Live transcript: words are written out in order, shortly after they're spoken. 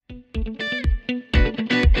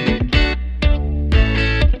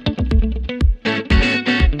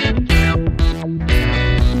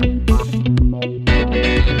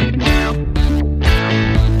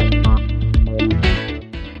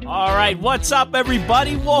What's up,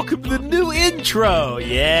 everybody? Welcome to the new intro.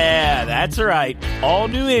 Yeah, that's right. All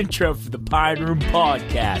new intro for the Pine Room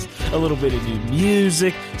Podcast. A little bit of new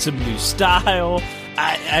music, some new style.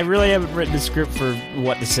 I really haven't written a script for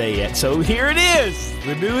what to say yet, so here it is,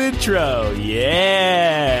 the new intro.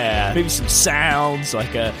 Yeah, maybe some sounds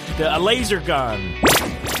like a laser gun.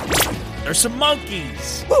 Or some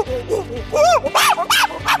monkeys.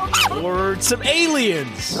 Or some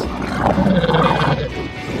aliens.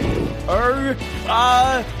 Or,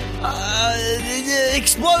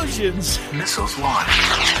 explosions. Missiles launched.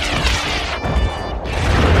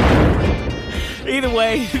 Either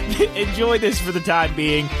way, enjoy this for the time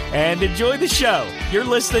being, and enjoy the show. You're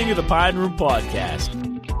listening to the Pine Room Podcast.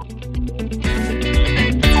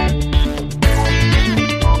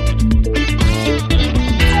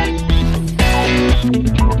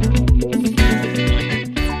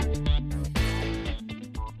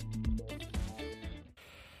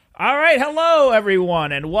 All right, hello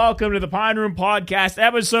everyone, and welcome to the Pine Room Podcast,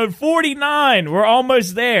 episode 49. We're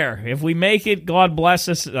almost there. If we make it, God bless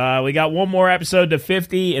us. We got one more episode to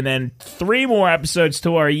 50, and then 3 more episodes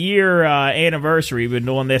to our year anniversary. We've been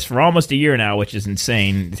doing this for almost a year now, which is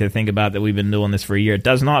insane to think about that we've been doing this for a year. It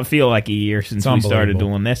does not feel like a year since we started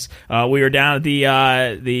doing this. We were down at the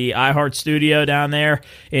iHeart Studio down there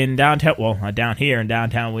in downtown, well, down here in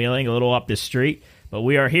downtown Wheeling, a little up the street. But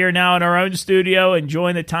we are here now in our own studio,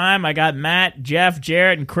 enjoying the time. I got Matt, Jeff,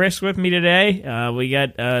 Jarrett, and Chris with me today. We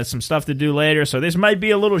got some stuff to do later, so this might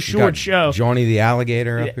be a little short show. Johnny the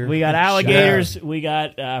alligator up here. We got alligators. Yeah. We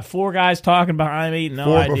got 4 guys talking behind me.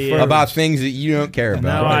 No idea. About things that you don't care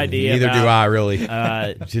about. No idea. Neither do I, really.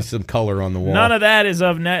 Just some color on the wall. None of that is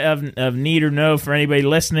of need or no for anybody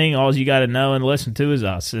listening. All you got to know and listen to is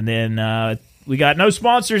us. And then we got no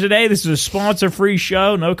sponsors today. This is a sponsor-free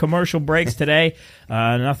show. No commercial breaks today.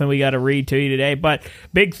 Nothing we got to read to you today. But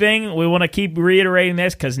big thing, we want to keep reiterating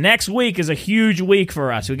this because next week is a huge week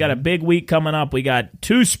for us. We got a big week coming up. We got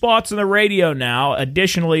 2 spots on the radio now,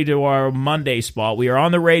 additionally to our Monday spot. We are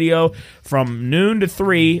on the radio from noon to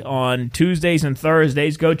 3 on Tuesdays and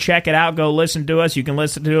Thursdays. Go check it out. Go listen to us. You can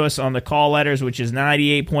listen to us on the call letters, which is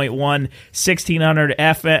 98.1, 1600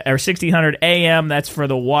 FM or 1600 AM. That's for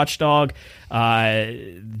the Watchdog.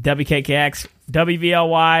 WKKX,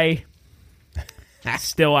 WVLY,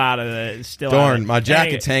 still out of the. Darn, my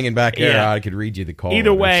jacket's hanging back there. Yeah. I could read you the call.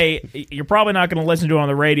 Either way, you're probably not going to listen to it on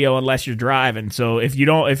the radio unless you're driving. So if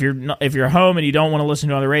you're home and you don't want to listen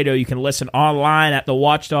to it on the radio, you can listen online at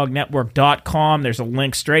thewatchdognetwork.com. There's a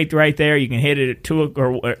link straight right there. You can hit it at 2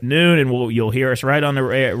 or noon, and you'll hear us right on the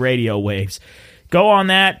radio waves. Go on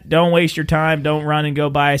that. Don't waste your time. Don't run and go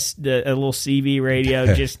buy a little CV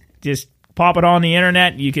radio. just pop it on the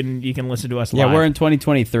internet. You can listen to us live. Yeah, we're in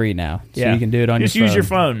 2023 now, so you can do it on your phone. Just use your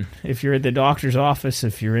phone. If you're at the doctor's office,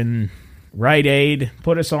 if you're in Rite Aid,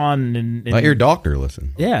 put us on. And let your doctor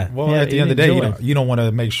listen. Yeah. Well, at the end of the day, you don't want to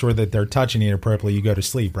make sure that they're touching you appropriately. You go to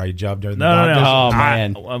sleep, right? No. Oh,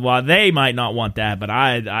 man. Well, they might not want that, but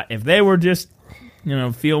I if they were just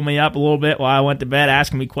feel me up a little bit while I went to bed,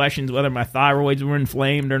 asking me questions whether my thyroids were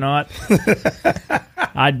inflamed or not,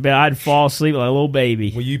 I'd fall asleep like a little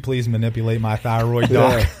baby. Will you please manipulate my thyroid,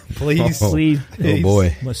 Doc? Please. Please. Oh,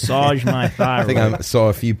 boy. Massage my thyroid. I think I saw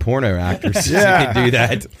a few porno actors who could do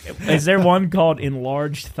that. Is there one called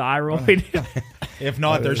enlarged thyroid? If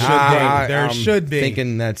not, there should be. There should be.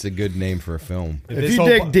 Thinking that's a good name for a film. If you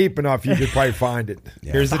dig deep enough, you could probably find it.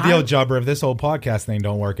 Yeah. Here's the deal, Jubber. If this whole podcast thing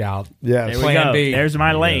don't work out, there we go. B. There's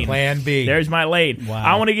my lane. Plan B. There's my lane. Wow.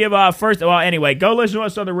 I want to give anyway, go listen to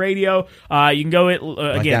us on the radio. You can go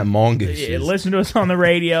again. That mongoose. Listen to us on the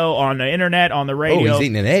radio, on the internet, on the radio. Oh, he's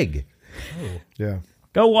eating an egg. Yeah.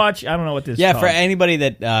 Go watch. I don't know what this. Yeah, is for anybody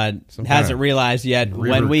that hasn't realized yet,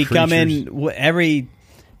 when we come in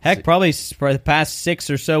probably for the past 6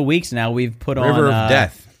 or so weeks now, we've put River on of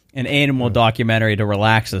Death. An animal documentary to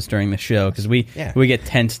relax us during the show because we get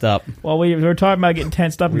tensed up. Well, we were talking about getting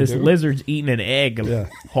tensed up, and this lizard's eating an egg. Yeah.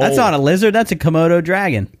 That's not a lizard. That's a Komodo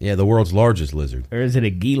dragon. Yeah, the world's largest lizard. Or is it a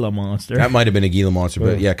Gila monster? That might have been a Gila monster,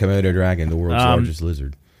 but yeah, Komodo dragon, the world's largest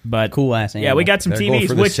lizard. But cool ass animal. Yeah, we got some They're TVs. going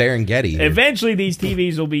for the Serengeti. Eventually, these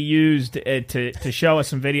TVs will be used to show us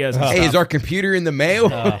some videos. And hey, stuff. Is our computer in the mail?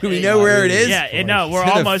 Do we know where it is? Yeah, no, we're is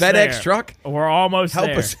it almost a FedEx there. truck? We're almost Help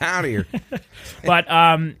there. us out here. But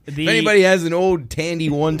if anybody has an old Tandy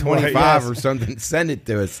 125 or something, send it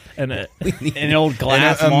to us. An old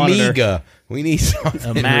glass monitor. Amiga. We need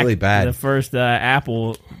something really bad. The first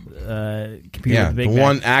Apple computer. Yeah, the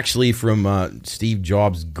one actually from Steve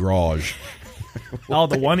Jobs' garage. Oh,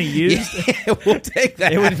 the one he used? Yeah, we'll take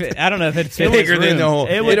that. It would. I don't know if it's bigger than the whole.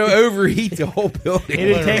 It'll overheat the whole building.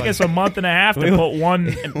 It'd take us a month and a half to put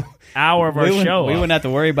 1 hour of our show We up. wouldn't have to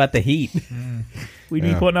worry about the heat. We'd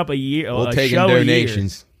be putting up a year. We'll a take show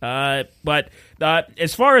donations. But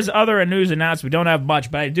as far as other news announcements, we don't have much.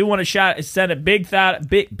 But I do want to send a big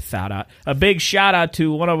shout out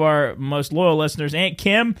to one of our most loyal listeners. Aunt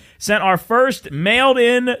Kim sent our first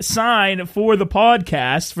mailed-in sign for the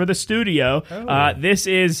podcast for the studio. This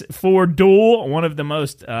is for Duel, one of the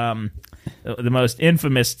most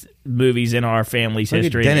infamous movies in our family's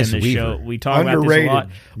history. Dennis in the Weaver. show, we talk about this a lot.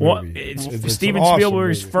 Well, It's Steven an awesome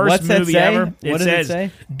Spielberg's movie. first What's that movie say? ever. What It does it says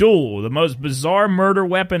say? Duel, the most bizarre murder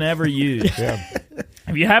weapon ever used.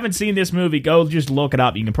 If you haven't seen this movie, go just look it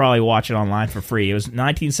up. You can probably watch it online for free. It was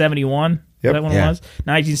 1971. Yep. Is that when Yeah. it was?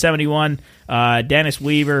 1971. Dennis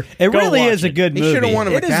Weaver. It Go really watch is a it. good He movie. should have won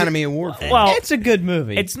an It is a- Academy Award for it. Well, it's a good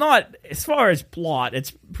movie. it's not, as far as plot,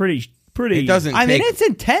 it's pretty. It doesn't. I mean, take, it's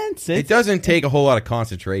intense. It doesn't take a whole lot of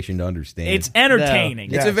concentration to understand. It's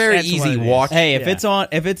entertaining. It's a very That's what easy it is. watch. Hey, if Yeah. it's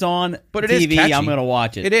on But it is TV, catchy. I'm going to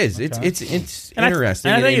watch it. It is. It's And I- interesting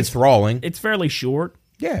and I and think it's- enthralling. It's fairly short.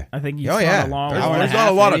 Yeah, I think oh it's yeah. not a long There's, hour and a there's not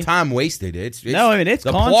half, a lot maybe. of time wasted. It's No, I mean, it's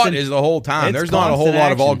the constant- plot is the whole time. it's There's not a whole constant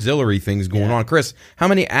lot of action. auxiliary things going on. Chris, how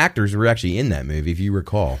many actors were actually in that movie, if you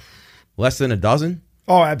recall? Less than a dozen?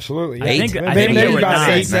 Oh, absolutely. I think Maybe there were about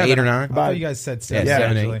 9. 8, 7. 8 or 9? I thought you guys said Yeah, 7.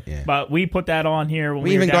 7, actually. 8. Yeah. But we put that on here. When We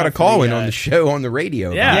were even down got a for call the, in on the show on the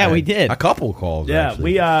radio. Yeah. Yeah, we did. A couple calls. Yeah,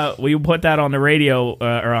 actually. we put that on the radio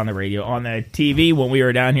on the TV when we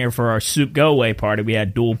were down here for our Soup Go Away party. We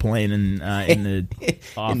had Duel playing in the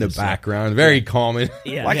office. in the background, very common.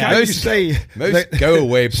 Yeah, Like yeah. how you say Most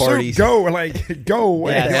go-away parties. Go, like, go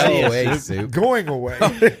away. Yeah, Go yeah. away, Soup. Going away.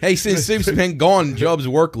 Hey, since Soup's been gone, Job's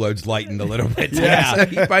workload's lightened a little bit. Yeah. So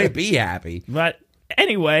he might be happy. But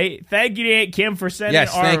anyway, thank you to Aunt Kim for sending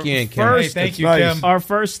Yes, our thank you, Aunt Kim. Hey, first thank you, nice. Kim. our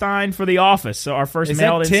first sign for the office. So our first Is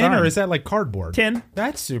mailed that in tin sign. or is that like cardboard? Tin.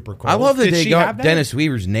 That's super cool. I love that Did they she got have that? Dennis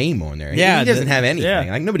Weaver's name on there. Yeah, he doesn't have anything.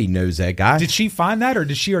 yeah. Like nobody knows that guy. Did she find that or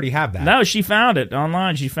did she already have that? No, she found it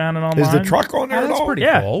online. She found it online. Is the truck on there Oh, at that's all? pretty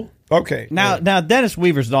Yeah. cool. Okay. Now Dennis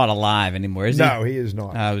Weaver's not alive anymore, is he? No, he is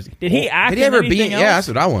not. Did he act Did he in ever be? anything else? Yeah, that's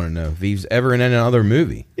what I want to know. If he's ever in another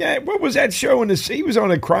movie. Yeah, what was that show in the? He was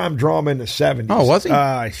on a crime drama in the 70s. Oh, was he?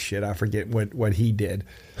 Shit, I forget what he did.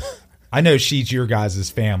 I know she's your guys'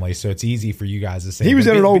 family, so it's easy for you guys to say. He was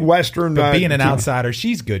but in an be- old Western. But being an outsider,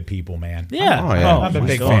 she's good people, man. Yeah. Oh, yeah. I'm a my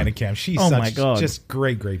big God. fan of Kim. She's Oh, my such God. just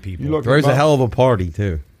great people. You look Throws him a up. hell of a party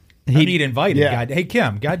too. I need invited. Yeah. God, hey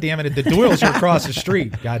Kim, God damn it, the Doyles are across the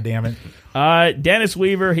street. God damn it. Dennis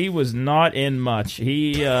Weaver, he was not in much.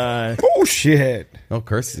 He Oh shit! Oh,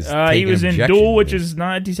 Chris is. he taking was in objection Duel, to which this. is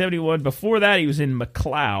 1971. Before that, he was in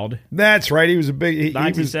McLeod, That's right. He was a big. He was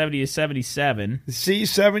 1970 to 77.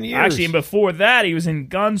 7 years. Actually, and before that, he was in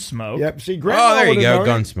Gunsmoke. Yep. See, Grandma. Oh, there you would've go,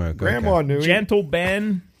 known it. Gunsmoke. Grandma Okay. knew him. Gentle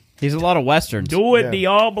Ben, He's a lot of westerns. Duel at Yeah.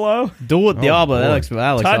 Diablo, Duel with Diablo. That boy. looks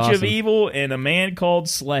Touch awesome. of Evil, and A Man Called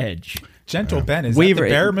Sledge. Gentle Ben, is Weaver- that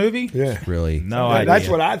the bear movie? Yeah. Really? No Yeah, idea. that's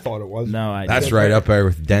what I thought it was. No idea. That's right up there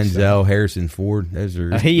with Denzel, Harrison Ford. Those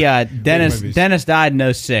are. He Dennis died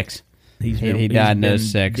in 06. He died in been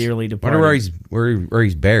 06. Dearly departed. Wonder where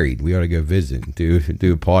he's buried. We ought to go visit and do a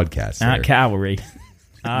podcast. Not there. cavalry.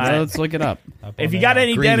 Well, let's look it up. If you got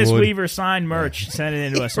any Dennis Greenwood. Weaver signed merch, send it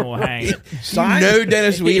into us and we'll hang it. You know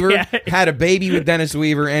Dennis Weaver Yeah. had a baby with Dennis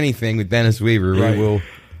Weaver. Anything with Dennis Weaver, Right. we will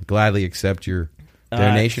gladly accept your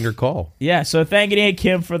donation or call. Yeah, so thank you to Aunt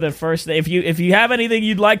Kim for the first. If you have anything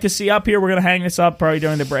you'd like to see up here, we're gonna hang this up probably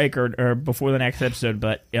during the break or before the next episode.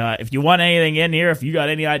 But if you want anything in here, if you got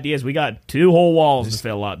any ideas, we got 2 whole walls to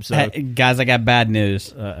fill up. So Hey, guys, I got bad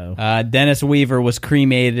news. Dennis Weaver was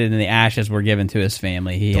cremated and the ashes were given to his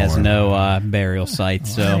family. He has no burial site,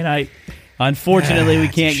 so unfortunately we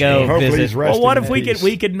can't go Hopefully he's visit. resting well, what in if we peace.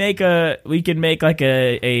 could make like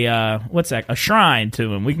a what's that, a shrine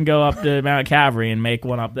to him? We can go up to Mount Calvary and make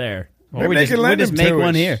one up there. Maybe we they just- can we lend just him make to one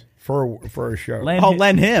us here. for a show. Lend I'll him-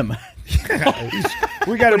 lend him.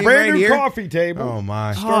 We got a him brand right new here? coffee table. Oh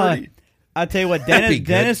my! Sturdy. I'll tell you what, That'd be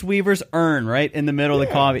Dennis good. Weaver's urn right in the middle of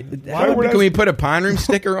the coffee. Can we put a pine room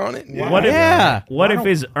sticker on it? What if Yeah. what if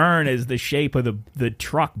his urn is the shape of the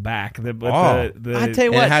truck back? The I tell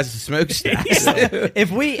you And what, it has smokestacks. if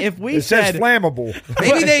we It says said, flammable.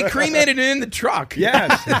 Maybe they cremated it in the truck.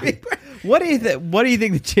 Yes. what do you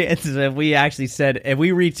think the chances if we actually said, if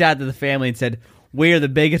we reached out to the family and said, we are the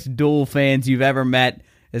biggest Duel fans you've ever met,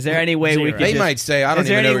 is there any way we Zero. could They just, might say, "I don't is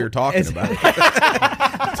there even know any- what you're talking is- about."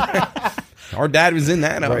 Our dad was in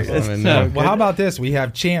that. Well, how about this? We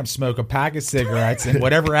have Champ smoke a pack of cigarettes, and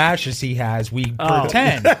whatever ashes he has, we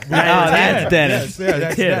pretend. That's Dennis. Yes,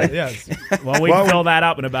 that's Dennis. Yes. Well, we can fill that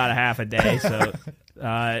up in about a half a day. So,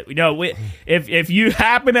 if you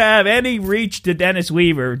happen to have any reach to Dennis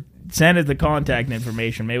Weaver, send us the contact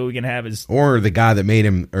information. Maybe we can have his... Or the guy that made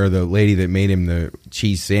him, or the lady that made him the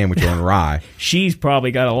cheese sandwich on rye. She's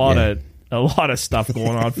probably got a lot of stuff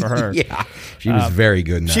going on for her. Yeah, she was very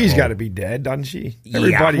good in that She's role. got to be dead, doesn't she? Yeah.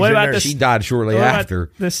 Everybody's What in about there. the- She died shortly What about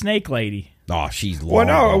after. the snake lady? Oh, she's long. Well,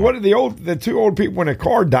 no. gone. What are the two old people when a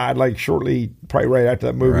car died? Like shortly, probably right after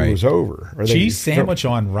that movie Right. was over. Or they- Cheese sandwich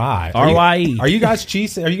on rye. RYE. Are you guys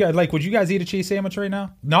cheese? Are you guys like? Would you guys eat a cheese sandwich right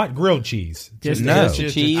now? Not grilled cheese. No.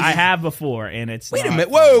 cheese. I have before, and it's Wait a not- minute.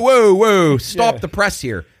 Whoa. Stop the press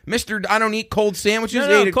here. Mister, I don't eat cold sandwiches.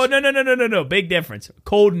 No. Big difference.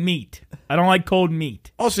 Cold meat. I don't like cold meat.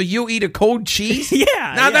 Also, you eat a cold cheese?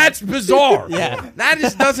 Yeah. Now that's bizarre. Yeah. That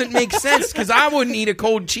just doesn't make sense because I wouldn't eat a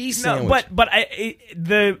cold cheese No, sandwich. but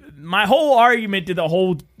my whole argument to the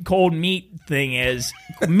whole cold meat thing is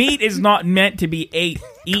meat is not meant to be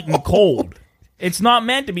eaten cold. It's not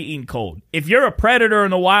meant to be eaten cold. If you're a predator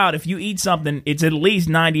in the wild, if you eat something, it's at least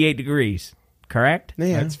 98 degrees. Correct?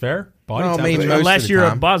 Yeah. That's fair. Body Well, maybe temperature. most Unless of the you're a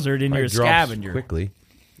time. buzzard and you're a It drops scavenger. quickly.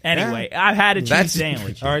 Anyway, I've had a cheese That's-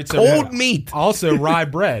 sandwich. All right, so Cold meat. Also, rye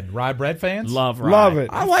bread. Rye bread fans. Love rye. Love it.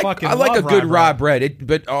 I like fucking a love good rye rye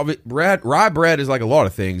bread. Rye bread is like a lot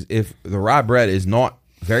of things. If the rye bread is not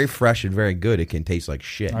very fresh and very good, it can taste like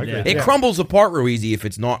shit. agree. Yeah. It crumbles apart real easy if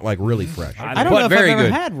it's not like really fresh. I don't But know if very I've ever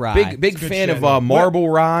good. had rye. Big good fan shit. of marble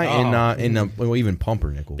rye Oh. and well, even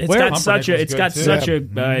pumpernickel. It's Where- got such a Pumpernickel's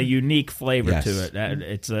good, too. unique flavor Yes. to it.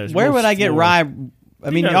 It's a Where real would I get floral. rye? I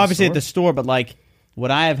mean, at the obviously store. at the store, but like, would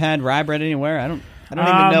I have had rye bread anywhere? I don't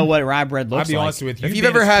even know what rye bread I'll looks be like. honest with you. If you've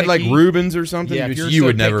ever had like Reuben's or something, yeah, if which you're you so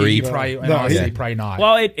would never picky, eat. you probably, No, honestly, yeah. probably not.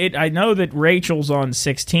 Well, I know that Rachel's on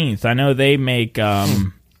 16th. I know they make.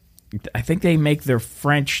 I think they make their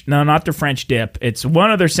French. No, not their French dip. It's one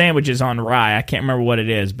of their sandwiches on rye. I can't remember what it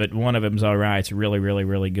is, but one of them's on rye. It's really, really,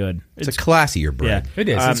 really good. It's a classier bread. Yeah. it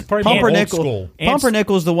is. It's probably more old Pumpernickel. school.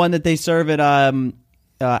 Pumpernickel's the one that they serve at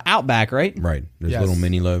Outback, right? Right. There's Yes. little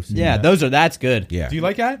mini loaves. Yeah, that's good. Yeah. Do you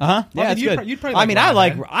like that? Yeah, it's you'd good. pro- you'd probably I mean, I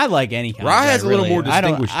rye, man. like any kind. Rye of has bread, a little really. more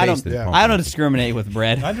distinguished I don't, taste than I don't pumpernickel. discriminate with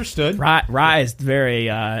bread. Understood. Rye is very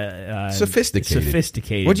Sophisticated.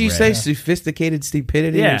 Sophisticated. What'd you bread. say? Sophisticated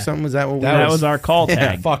stupidity Yeah. or something? Was that what we That was our call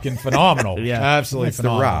tag. Fucking phenomenal. Yeah. Absolutely That's the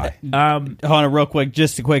phenomenal. rye. Hold on, real quick,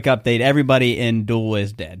 just a quick update. Everybody in Duel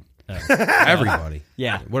is dead. Everybody.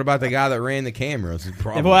 Yeah. What about the guy that ran the cameras?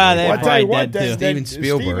 Probably. Well, they're Well, I tell you probably what, dead, too. Steven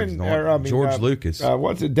Spielberg's not. George Lucas.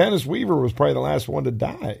 What's it? Dennis Weaver was probably the last one to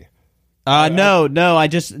die. No, I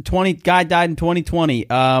just guy died in 2020.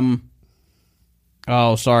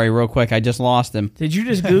 Oh, sorry, real quick, I just lost him. Did you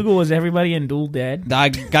just Google is everybody in Duel dead? I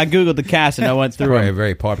googled the cast and I went through Probably a him.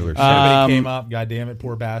 very popular. Everybody came up. God damn it,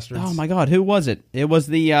 poor bastards. Oh my god, who was it? It was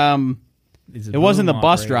the it wasn't the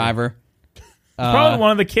bus driver. Probably one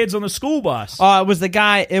of the kids on the school bus. It was the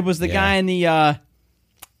guy. It was the Yeah. guy in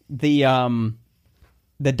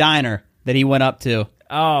the diner that he went up to.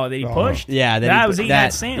 Oh, that he pushed? Yeah, that was eating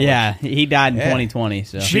that sandwich. Yeah, he died in 2020.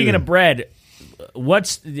 So Speaking of bread,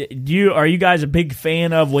 are you guys a big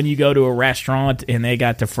fan of when you go to a restaurant and they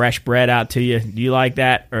got the fresh bread out to you? Do you like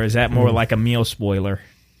that, or is that more like a meal spoiler?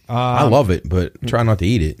 I love it, but try not to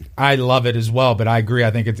eat it. I love it as well, but I agree.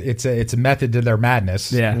 I think it's a method to their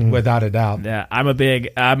madness. Yeah. Without a doubt. Yeah, I'm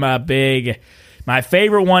a big. My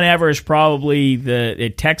favorite one ever is probably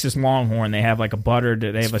the Texas Longhorn. They have like a butter.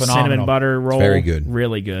 They have a phenomenal. cinnamon butter roll. very good.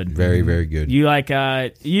 Really good. Very, very good. You like?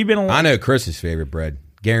 You've been. I know Chris's favorite bread.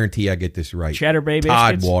 Guarantee I get this right. Cheddar Bay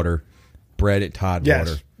Tide biscuits? Water. Bread at Tide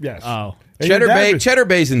Water. Yes. Oh, And your dad was- Cheddar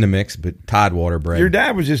Bay's in the mix, but Tide Water bread. Your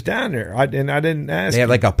dad was just down there, I didn't ask. They have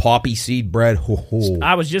like a poppy seed bread. Ho, ho.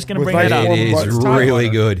 I was just going to With bring like that up. It is It's Tide really Water.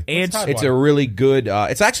 good. It's Tide It's Water. a really good.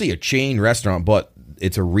 It's actually a chain restaurant, but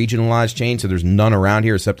it's a regionalized chain, so there's none around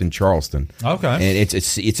here except in Charleston. Okay. And it's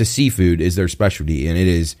a seafood is their specialty, and it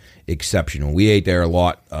is exceptional. We ate there a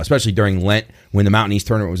lot, especially during Lent when the Mountain East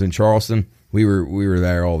tournament was in Charleston. We were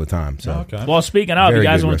there all the time. So Okay. Well, speaking of, Very you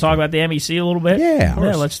guys good want to talk restaurant. about the MEC a little bit? Yeah, of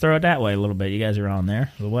course. Let's throw it that way a little bit. You guys are on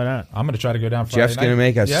there. So why not? I'm going to try to go down Friday Jeff's night. going to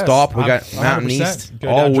make a Yes, stop. We I'm got Mountain 100%. East Go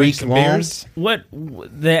all down, drink week some long. beers. What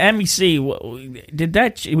the MEC did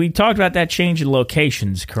that? We talked about that change in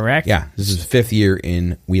locations, correct? Yeah, this is 5th year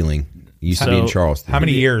in Wheeling. Used to be in So, Charleston. How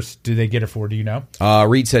many years do they get it for? Do you know?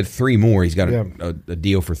 Reed said 3 more. He's got Yeah. a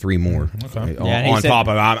deal for 3 more. Okay. Yeah, he on said- top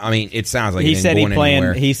of, I mean, it sounds like he it ain't said he going planned.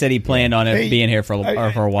 anywhere. He said he planned on it Hey, being here for a I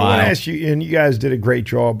while. want to ask you, and you guys did a great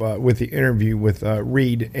job with the interview with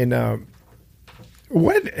Reed. And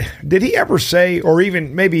What did he ever say, or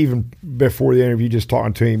maybe even before the interview, just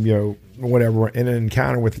talking to him, whatever, in an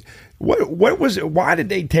encounter with what was it? Why did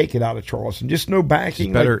they take it out of Charleston? Just no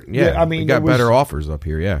backing. Better, I mean, we got better offers up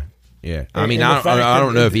here. Yeah. I mean, I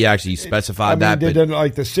don't know if he actually specified that. Did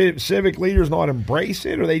the civic leaders not embrace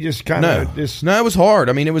it, or they just kind of just? No, it was hard.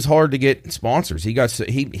 I mean, it was hard to get sponsors. He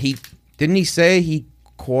didn't he say he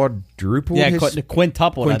quadrupled? Yeah,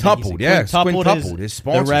 quintupled. Quintupled his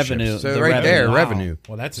sponsorship. The revenue. So revenue.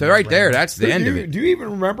 Well, that's so right there. That's the end of it. Do you even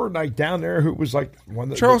remember down there who was like one of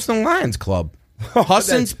the Charleston Lions Club,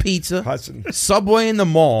 Hudson's Pizza, Subway in the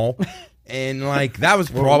mall. And that was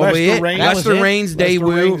probably it. Lester Raines,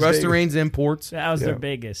 Daewoo, Lester Raines Imports. That was their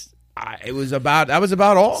biggest. That was about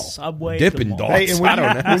all. Subway, Dippin' Dots. Hey, I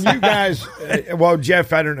don't know. When you guys, well,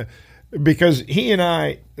 Jeff, I don't know, because he and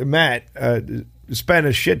I, Matt, spent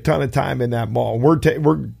a shit ton of time in that mall. We're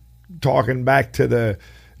talking back to the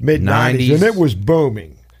mid '90s, and it was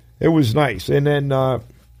booming. It was nice, and then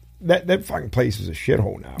that fucking place is a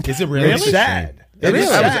shithole now. Is it really? It's sad. It is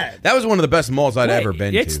sad. That was one of the best malls I'd ever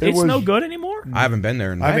been to. It's no good anymore? I haven't been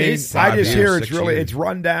there in I just hear it's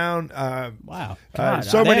run down. Wow.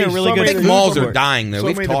 So many really good. I think malls are dying, though.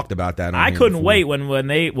 We've talked about that. I couldn't wait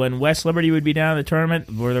when West Liberty would be down in the tournament,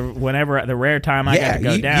 or whenever the rare time I got to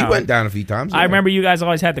go down. You went down a few times. I remember you guys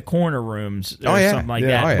always had the corner rooms or something like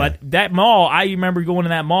that. Oh, yeah. But that mall, I remember going to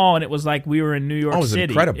that mall, and it was like we were in New York City.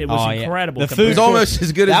 Incredible. It was incredible. The food was almost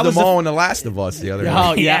as good as the mall in The Last of Us the other day.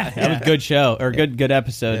 Oh, yeah. That was a good show, or good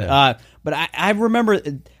episode. Yeah. But I remember,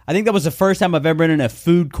 I think that was the first time I've ever been in a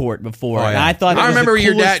food court before. And I thought that was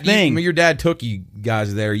the coolest thing. Your dad took you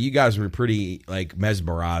guys there. You guys were pretty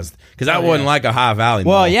mesmerized because that wasn't like a High Valley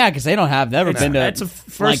mall. Well, yeah, because they don't have never been to. That's the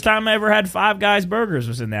first time I ever had Five Guys Burgers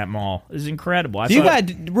was in that mall. It was incredible. Do you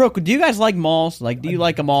guys like malls? Do you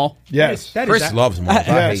like a mall? Yes, Chris loves malls.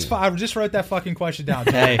 I just wrote that fucking question down.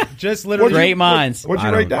 Hey, just literally great minds. What'd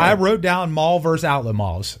you write down? I wrote down mall versus outlet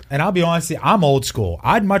malls, and I'll be honest with you, I'm old school.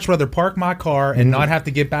 I'd much rather park my car and not have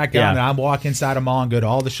to get back out, and I'm walk inside a mall and go to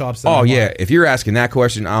all the shops. If you're asking that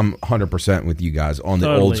question, I'm 100% with you guys on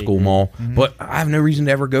the old school mall. But I have no reason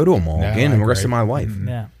to ever go to a mall again in the rest of my life.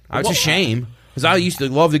 Yeah, it's a shame. Because I used to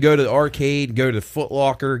love to go to the arcade, go to Foot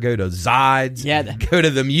Locker, go to Zides, go to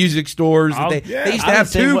the music stores. They used to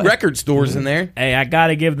have two record stores in there. Hey, I got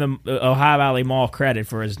to give them Ohio Valley Mall credit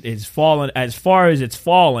for it's fallen as far as it's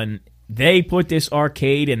fallen. They put this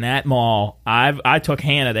arcade in that mall. I took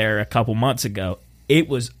Hannah there a couple months ago. It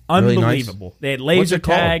was unbelievable. Nice. They had laser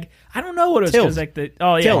tag. I don't know what it was.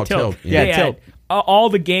 Tilt. Tilt. They had all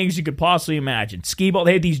the games you could possibly imagine. Skee ball.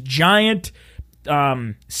 They had these giant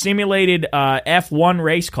simulated F1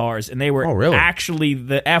 race cars, and they were actually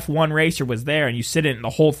the F1 racer was there, and you sit in it, and the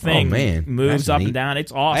whole thing moves up and down.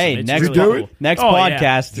 It's awesome. Hey, it's next really cool. next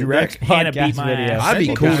podcast, Hannah beat my ass. I'd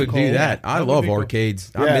be cool to do that. I love arcades.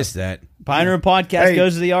 I miss that. Pine Room Podcast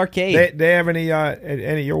goes to the arcade. They have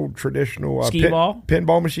any old traditional skee ball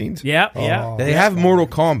pinball machines? Yeah. They have Mortal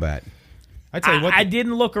Kombat. I tell you what, I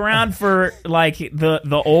didn't look around for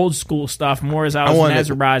the old school stuff more as I was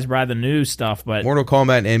mesmerized by the new stuff. But Mortal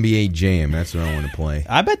Kombat and NBA Jam, that's what I want to play.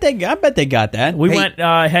 I bet they got that. We went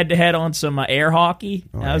head to head on some air hockey.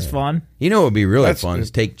 That was fun. You know what would be really fun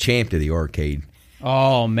is take Champ to the arcade.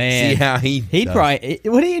 Oh man! See how he'd probably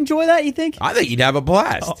would he enjoy that? You think? I think he'd have a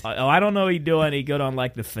blast. I don't know what he'd do. He'd go on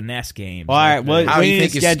the finesse games. All right, how do you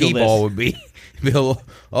think his skee ball would be?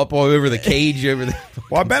 Up all over the cage over the.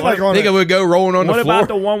 Well, I bet it would go rolling on the floor. What about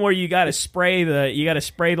the one where you got to spray the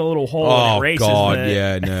little hole and it races? Oh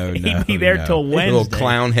God, no, he'd be there till Wednesday. Little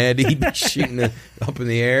clown head, he'd be shooting it up in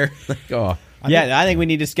the air. I think we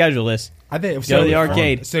need to schedule this. I think go to the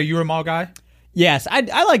arcade. So you're a mall guy? Yes,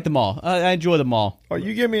 I like the mall. I enjoy the mall. Oh,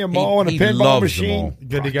 you give me a mall and a pinball machine,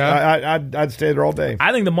 good to go. I'd stay there all day.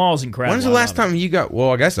 I think the mall's incredible. When's the last time you got?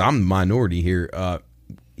 Well, I guess I'm the minority here.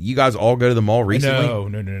 You guys all go to the mall recently?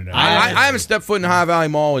 No. I haven't stepped foot in the High Valley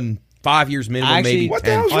Mall in 5 years minimum, maybe 10. What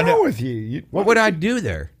the hell's wrong with you? What would I do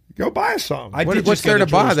there? Go buy some. What's there to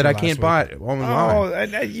buy that I can't buy it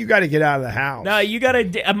online? Oh, you got to get out of the house. No, you got to.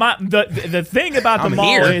 The thing about the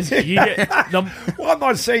mall is, well, I'm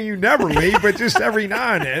not saying you never leave, but just every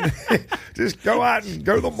now and then, just go out and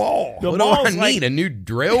go to the mall. What do I need? A new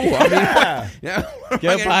drill? I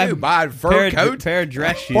mean, buy a fur coat, pair of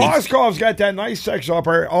dress shoes. Boscov's got that nice section up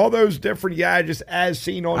there. All those different gadgets as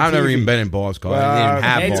seen on TV. I've never even been in Boscov. They didn't even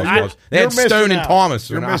have Boscov. They had Stone and Thomas.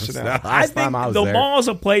 You're missing out. I think the mall's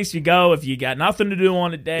a place place you go if you got nothing to do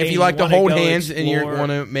on a day. If you like to hold hands explore. and you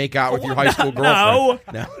want to make out with your high school girlfriend.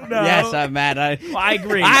 No. Yes, I'm mad. I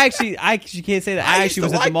agree. I actually can't say that. I actually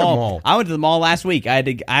was at the mall. I went to the mall last week.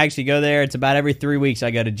 I actually go there. It's about every 3 weeks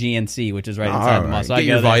I go to GNC, which is right inside the mall. So get I go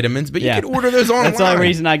your there. vitamins, but you can order those online. That's the only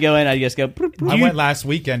reason I go in. I just go. I went last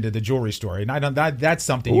weekend to the jewelry store, and I don't. That's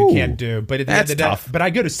something you can't do. But at the end of the day, tough. but I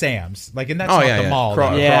go to Sam's, and that's not the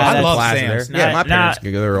mall. Yeah, I love Sam's. There. Yeah, my parents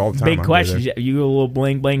go there all the time. Big question: you a little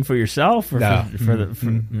bling bling for yourself, or no. for the?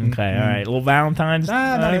 Okay, all right, a little Valentine's.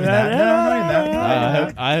 Not even that. No, not even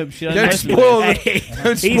that. I hope she Don't doesn't. spoil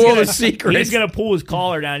the secret. He's gonna pull his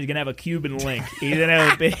collar down. He's gonna have a Cuban link. He's gonna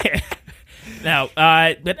have a big. Now,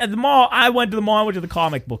 but at the mall, I went to the mall. I went to the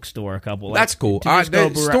comic book store a couple. That's cool.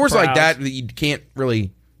 Stores like that you can't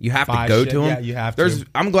really. You have to go to them. Yeah, you have to.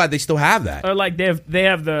 I'm glad they still have that. Or like they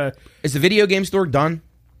have the. Is the video game store done?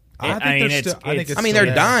 I think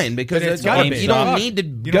they're dying because you don't need to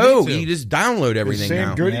go. You just download everything Sam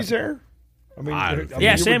now. Goody's there? I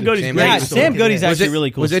mean, Sam Goody's great. Yeah, Sam Goody's actually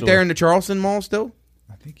really cool. Was it there in the Charleston Mall still?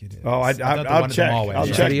 I think it is. Oh, I'll check. I'll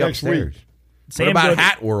check next week. What about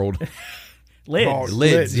Hat World? Lids.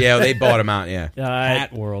 Lids. Yeah, they bought them out. Yeah.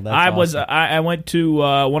 Hat World. That's awesome. I went to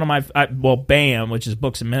one of my BAM, which is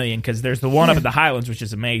Books a Million, because there's the one up at the Highlands, which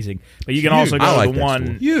is amazing. But you can also go to the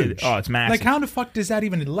one. Huge. It's massive. Like, how the fuck does that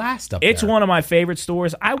even last up It's there? one of my favorite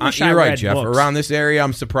stores. I wish You're I right, read Jeff. books. Around this area,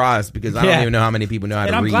 I'm surprised because I don't even know how many people know how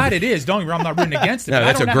to read. And I'm glad it is. Don't get me wrong, I'm not rooting against it. No,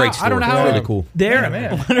 that's a great store. I don't know how. It's really cool.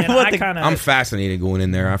 I'm fascinated going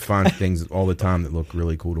in there. I find things all the time that look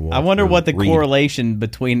really cool to watch. I wonder what the correlation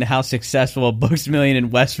between how successful a Books A Million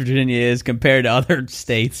in West Virginia is compared to other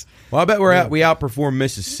states. Well, I bet we outperform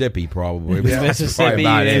Mississippi probably. Mississippi,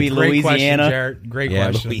 maybe Louisiana. Great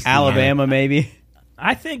question. Louisiana. Alabama, maybe.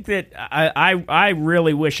 I think that I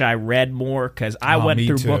really wish I read more because I went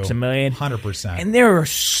through Books A Million. 100%. And there are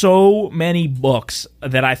so many books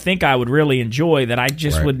that I think I would really enjoy that I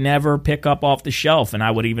just would never pick up off the shelf and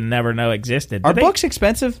I would even never know existed. Are books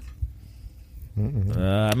expensive?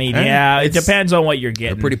 I mean, it depends on what you're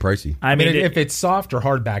getting. They're pretty pricey. I mean, if it's soft or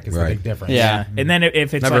hardback is the big difference. Yeah, and then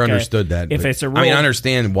if it's never understood that. If it's a real, I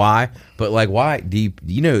understand why, but like, why do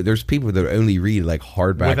you know? There's people that only read like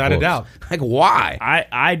hardback without books. a doubt. Like, why?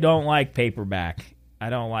 I don't like paperback. I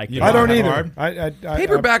don't like. I don't either.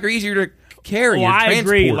 Paperback are easier to carry. Well, I transport.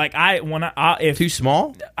 agree. Like if too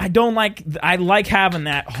small. I don't like. I like having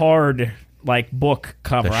that hard like book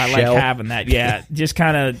cover. The I shell. like having that. Yeah, just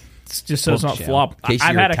kind of. Just so it's not flop. In case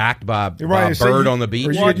you're attacked by a bird on the beach.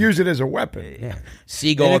 Or you could use it as a weapon. Yeah.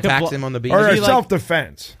 Seagull attacks him on the beach. Or a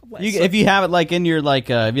self-defense. If you have it like in your if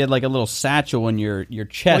you had like a little satchel in your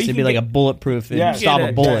chest, it'd be like a bulletproof and stop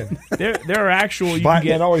a bullet. There are actual. You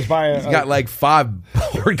can always buy a. He's got like 5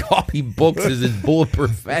 hard copy books as his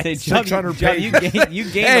bulletproof vest. 600 pages. You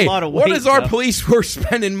gained a lot of weight. What is our police force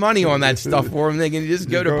spending money on that stuff for them? They can just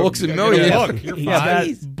go to Books A Million.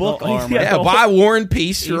 Book armor. Yeah, buy War and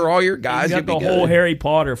Peace for all your guys. He's got the whole Harry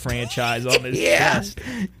Potter franchise on his chest.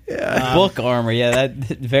 Book armor, that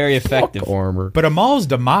very effective. Book armor. But a mall's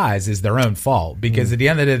demise is their own fault because at the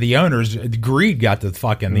end of the day, the owners, greed got to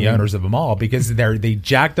fucking the owners of a mall because they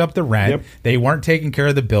jacked up the rent. Yep. They weren't taking care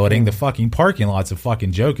of the building. The fucking parking lot's a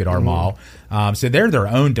fucking joke at our mall. So they're their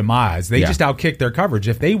own demise. They just outkicked their coverage.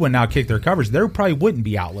 If they wouldn't outkick their coverage, there probably wouldn't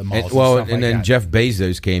be outlet malls. And then Jeff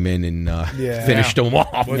Bezos came in and finished them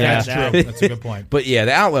off. Well, that's true. That's a good point. But yeah,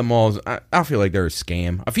 the outlet malls, I feel like they're a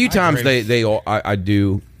scam. A few times I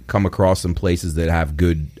do come across some places that have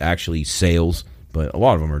good actually sales, but a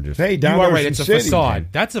lot of them are just. Hey, down you are there right. It's a facade.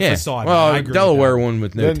 That's a facade. Well, Delaware one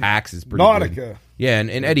with no tax is pretty Nautica. good. Yeah,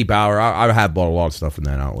 and Eddie Bauer, I have bought a lot of stuff in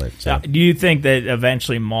that outlet. So. Do you think that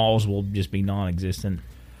eventually malls will just be non-existent?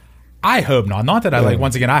 I hope not. Not that I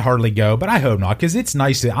once again, I hardly go, but I hope not because it's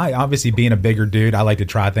nice. Obviously, being a bigger dude, I like to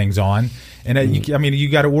try things on. And you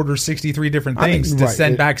got to order 63 different things to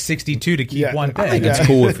send back 62 to keep one thing. I think it's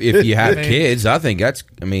cool if you have kids. I think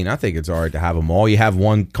it's all right to have them all. You have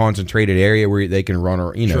one concentrated area where they can run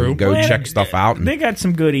or go check stuff out. They got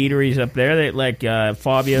some good eateries up there. They like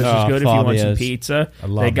Fabio's is good if you want some pizza. I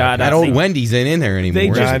love they got that old Wendy's ain't in there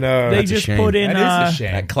anymore. They just put in that is a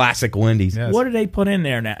shame. That classic Wendy's. Yes. What did they put in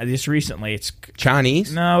there now? Just recently, it's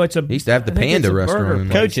Chinese. No, it's a. They used to have the Panda restaurant.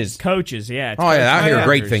 Coaches, yeah. Oh yeah, I hear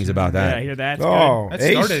great things about that. Yeah, I hear that. Oh,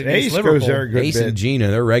 Ace goes there a good Ace bit. and Gina,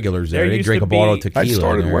 they're regulars there. They drink a bottle of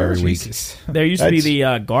tequila every week. There used to be the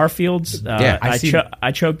Garfields.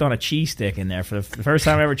 I choked on a cheese stick in there for the first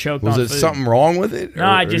time I ever choked on food. Was it something wrong with it? No,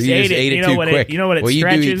 I just ate it. You know what it stretches? Well, you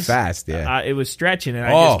do eat fast, yeah. It was stretching, and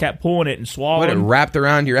I just kept pulling it and swallowing. What, it wrapped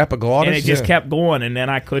around your epiglottis? And it just kept going, and then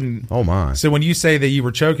I couldn't. Oh, my. So when you say that you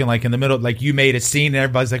were choking, like in the middle, like you made a scene and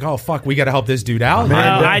everybody's like, "Oh fuck, we got to help this dude out."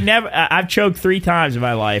 I've choked 3 times in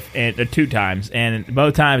my life, and 2 times, and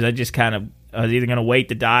both times I just kind of. I was either going to wait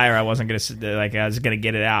to die or I wasn't going to, like, I was going to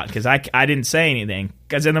get it out because I didn't say anything.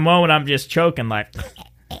 Because in the moment, I'm just choking, like,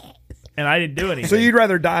 and I didn't do anything. So you'd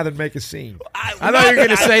rather die than make a scene? I thought you were going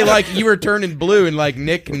to say, like, you were turning blue and, like,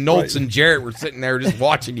 Nick and Noltz and Jarrett were sitting there just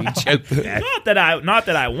watching you choke to death. Not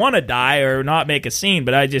that I want to die or not make a scene,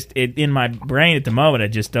 but I just, in my brain at the moment, I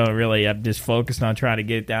just don't really, I'm just focused on trying to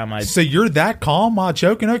get it down my... So you're that calm while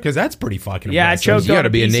choking her? Because that's pretty fucking Yeah, impressive. I choked You on got to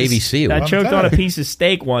be a Navy SEAL. I choked on a piece of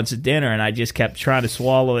steak once at dinner, and I just kept trying to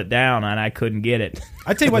swallow it down, and I couldn't get it.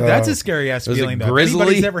 I tell you what, that's a scary ass Was it feeling. Though, if grizzly?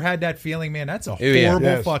 anybody's ever had that feeling, man, that's a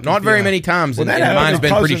horrible fucking. Not very feeling. many times, Well, and that mine's been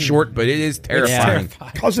happened to pretty cousin- short, but it is terrifying.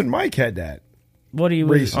 Cousin Mike had that. What do you...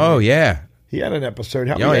 Recently. Oh yeah, He had an episode.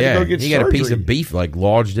 How oh he had yeah. to go get He got a piece surgery. of beef like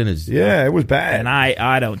lodged in his. Yeah, it was bad. And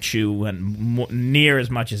I don't chew near as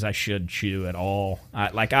much as I should chew at all.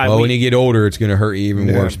 When you get older, it's going to hurt you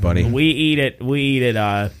even worse, buddy. We eat it.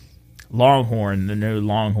 Longhorn, the new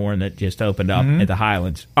Longhorn that just opened up at the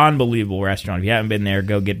Highlands. Unbelievable restaurant. If you haven't been there,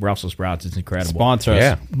 go get Brussels sprouts. It's incredible. Sponsor us.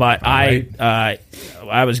 Yeah. But I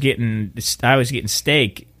was getting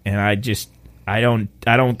steak, and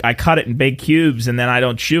I cut it in big cubes, and then I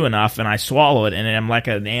don't chew enough, and I swallow it, and I'm like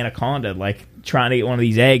an anaconda, like trying to get one of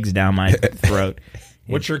these eggs down my throat.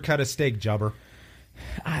 What's your cut of steak, Jubber?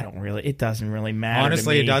 It doesn't really matter.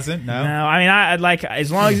 Honestly, to it me. doesn't? No? I mean, I like,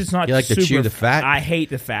 as long as it's not You like to super, chew the fat? I hate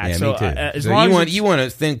the fat. Yeah, so, me too. As So long as you want a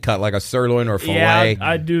thin cut, like a sirloin or a fillet. Yeah,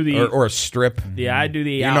 I do the or a strip. Yeah, I do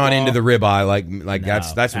the. You're not into the ribeye, like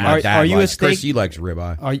that's what my dad Are you a likes. steak- Chris, he likes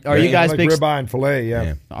ribeye. Are you guys like big? ribeye and filet?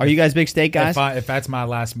 Yeah. Are you guys big steak guys? If that's my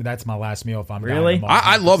last meal. If I'm Really? dying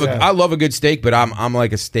tomorrow. I love a good steak, but I'm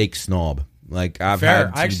like a steak snob. Like I've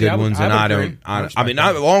Fair. had some good ones, and I don't. I mean,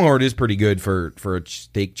 Longhorn is pretty good for a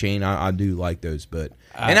steak chain. I do like those, but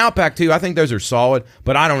and Outback too. I think those are solid,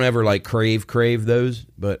 but I don't ever like crave those.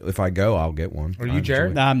 But if I go, I'll get one. Are you,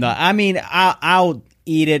 Jared? No, I'm not. I mean, I'll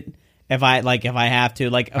eat it if I have to.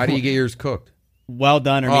 Like, How do you get yours cooked? well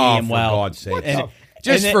done or medium for well? God's sake! And-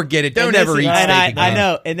 Just and forget it. Don't and this ever is- eat and steak again. I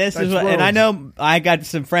know, and this is That's what, and I rules. know I got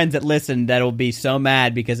some friends that listen that'll be so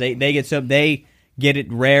mad because they get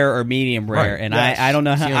it rare or medium rare, Right. and Yes. I don't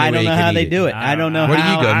know It's how the only way you how can they eat do it. it. I don't know What do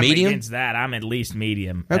how. you go, I'm medium? against that. I'm at least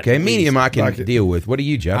medium. Okay, At medium least. I can Like it. deal with. What are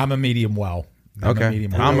you, Jeff? I'm a medium well. I'm a Okay,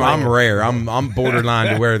 medium well. I'm rare. I'm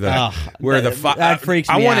borderline to where the that freaks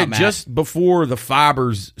me I want out, it Matt. just before the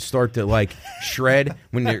fibers start to like shred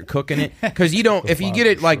when you're cooking it, because you don't. If you get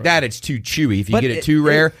it like that, it's too chewy. If you But get it too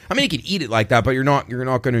rare, I mean, you can eat it like that, but you're not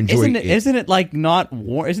going to enjoy Isn't it. it? Isn't it like not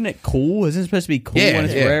warm? Isn't it cool? Isn't it supposed to be cool Yeah, when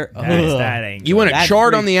it's yeah. rare? That ain't. You want it That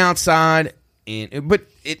charred on freaks- the outside, but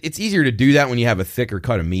it's easier to do that when you have a thicker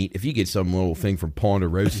cut of meat. If you get some little thing from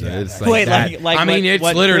Ponderosa, it's like Wait, that. like I mean, what- it's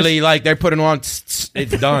what literally Chris- like they're putting on. It's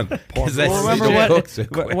done. 'Cause that's- Remember it what? cooks so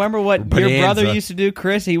quick. Remember what your Bonanza. brother used to do,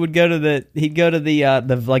 Chris? He would go to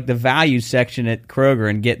the value section at Kroger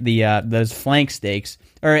and get those flank steaks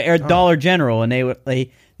or Dollar General, and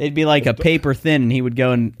they'd be like a paper thin, and he would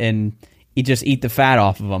go and he'd just eat the fat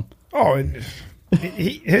off of them. Oh, and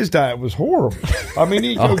his diet was horrible. I mean,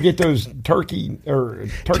 he'd go get those turkey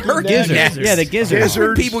necks. necks. Yeah, the gizzards. That's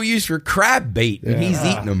what Gizzards. people use for crab bait, and he's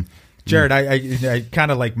eating them. Jared, I kind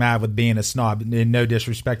of like Matt with being a snob. And no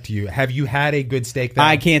disrespect to you. Have you had a good steak? Though?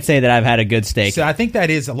 I can't say that I've had a good steak. So I think that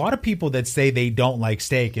is a lot of people that say they don't like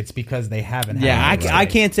steak. It's because they haven't. Yeah, had it. I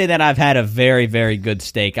can't say that I've had a very, very good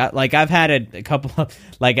steak. I've had a couple of,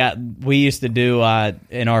 we used to do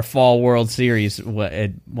in our fall World Series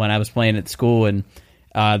when I was playing at school, and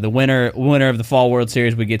the winner of the fall World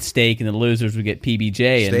Series would get steak, and the losers would get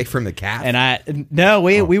PBJ. Steak from the calf. And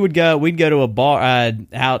we'd go to a bar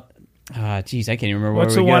out. Geez, I can't even remember What's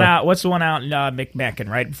where the we one go. out? What's the one out in McMecken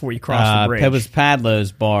right before you cross the bridge? It was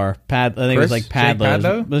Padlow's bar. I think it was Chris? like Padlow's.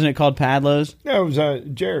 Padlow? Wasn't it called Padlow's? No, it was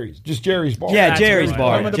Jerry's. Just Jerry's bar. Yeah, That's Jerry's right.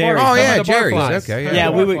 bar. Come with the Jerry's. bar- Oh, yeah, come with the Jerry's. barflies. Okay, yeah.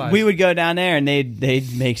 Yeah, the barflies. we would go down there and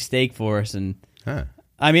they'd make steak for us, and Huh.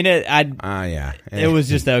 I mean Yeah. it was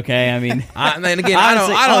just okay. I mean, And again,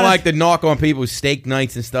 Honestly- I don't like to knock on people's steak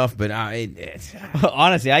nights and stuff, but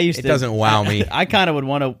honestly, I used it to. doesn't wow me. I kind of would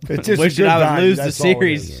want It's to just wish a good that I would value, lose the that's all it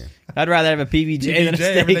series. is. I'd rather have a PBJ than a PBJ,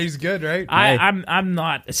 steak. everything's good, right? I'm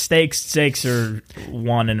not steaks are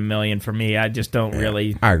 1 in a million for me. I just don't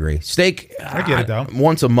really. I agree. Steak. I get it, though.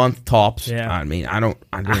 Once a month tops. Yeah. I mean, I don't.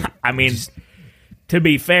 I mean, to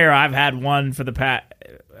be fair, I've had one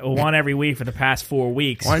one every week for the past 4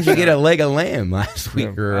 weeks. Why didn't you get a leg of lamb last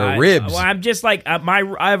week or ribs? Well, I'm just like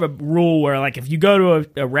I have a rule where like if you go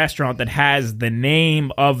to a restaurant that has the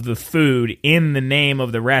name of the food in the name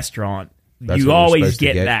of the restaurant, That's you what we're always supposed to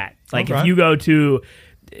get get. that. Like Okay. if you go to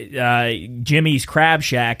Jimmy's Crab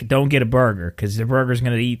Shack, don't get a burger because the burger's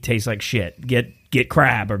going to taste like shit. Get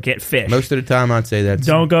crab or get fish. Most of the time, I'd say that's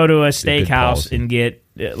Don't go to a good steakhouse policy. and get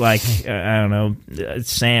I don't know,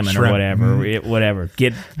 salmon Shrimp. or whatever. Whatever.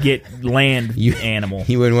 Get land animal.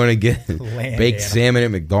 You wouldn't want to get Land baked animal. salmon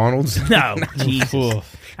at McDonald's. No, Jesus.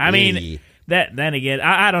 I mean, then again,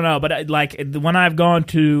 I don't know, but like when I've gone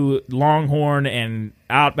to Longhorn and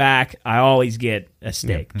Outback, I always get a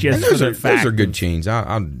steak. Just for the those fact are good of- chains.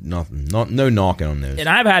 I'm no knocking on those. And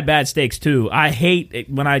I've had bad steaks too. I hate it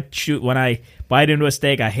when I bite into a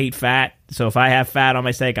steak. I hate fat. So if I have fat on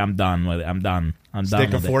my steak, I'm done with it. I'm done. Stick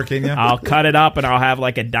a with fork it. in ya? I'll cut it up and I'll have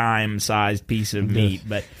like a dime-sized piece of meat.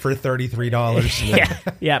 But For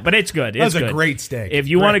 $33. yeah, but it's good. That's It's a good. great steak. If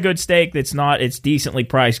you want a good steak it's decently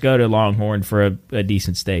priced, go to Longhorn for a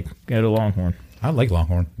decent steak. Go to Longhorn. I like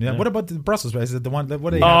Longhorn. Yeah. What about the Brussels sprouts? Is it the one that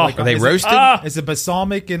what do they Oh, have? Like, Are they is roasted? Is it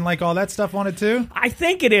balsamic and like all that stuff on it too? I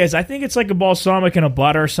think it is. I think it's like a balsamic and a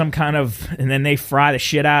butter, some kind of, and then they fry the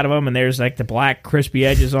shit out of them, and there's like the black crispy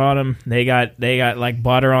edges on them. They got like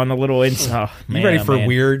butter on the little inside. Oh, You man, ready oh, for man.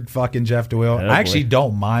 weird fucking Jeff DeWill? Oh, I actually boy.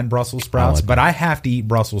 don't mind Brussels sprouts, but I have to eat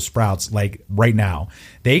Brussels sprouts like right now.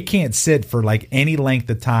 They can't sit for like any length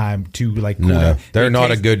of time to like cool No, down. they're They not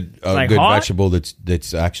taste- a good Like good hot? vegetable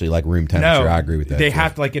that's actually like room temperature. I agree with that. They too.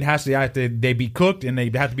 have to like it has to they be cooked and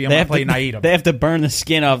they have to be on They my have, plate to, and I eat them. they have to burn the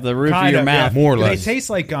skin off the roof of your mouth. More or They less.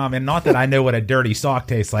 taste like and not that I know what a dirty sock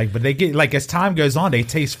tastes like, but they get like as time goes on, they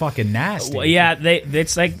taste fucking nasty. Well, yeah,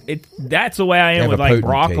 it's like that's the way I have am with a like potent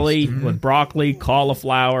broccoli, taste. with broccoli,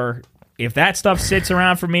 cauliflower. If that stuff sits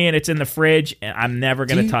around for me and it's in the fridge, I'm never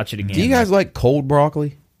gonna touch it again. Do you guys like cold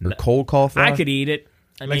broccoli or cold cauliflower? I could eat it.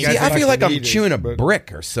 I mean, See, I feel like I'm eat it, chewing a but-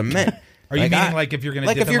 brick or cement. Are you Like, meaning I- like if you're gonna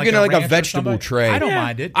like dip if in, you're gonna like a ranch or vegetable something? tray? I don't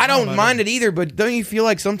mind it. I don't mind it either, but don't you feel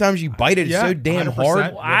like sometimes you bite it, it's Yeah, so damn 100%.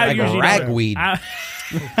 hard? I Like a usually ragweed.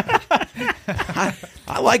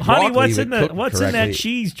 I like honey, broccoli, what's but in the cooked what's in that correctly.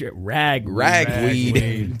 cheese? Ragweed.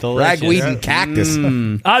 Ragweed, Delicious. ragweed and cactus.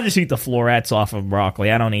 I'll just eat the florets off of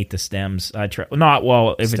broccoli. I don't eat the stems. I try not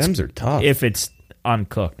well if Stems it's are tough. if it's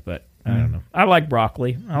uncooked, but I don't know. I like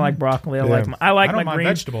broccoli. I like broccoli. I like I my don't mind green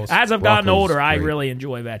vegetables. As I've gotten Broccoli's older, I great. really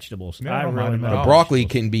enjoy vegetables. Yeah, I I don't really mind them at love all. Broccoli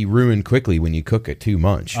can be ruined quickly when you cook it too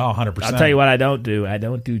much. Oh, 100%. I'll tell you what I don't do. I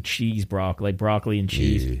don't do cheese broccoli, broccoli and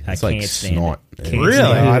cheese. Ew, I it's can't like stand snot. it. Can't Really?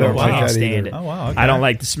 stand it. I don't like Can't that stand either. it. Oh, wow, okay. I don't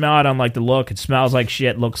like the smell. I don't like the look. It smells like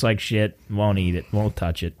shit. Looks like shit. Won't eat it. Won't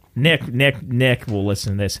touch it. Nick will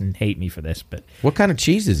listen to this and hate me for this, but What kind of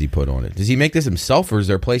cheese does he put on it? Does he make this himself, or is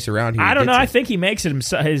there a place around here? I he don't know. gets I it? think he makes it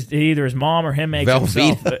himself. Either his mom or him makes it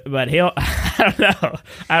Velveeta. himself. But he'll.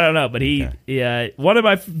 I don't know. But he. Yeah. One of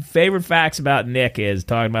my favorite facts about Nick is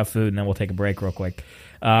talking about food, and then we'll take a break real quick.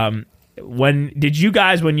 When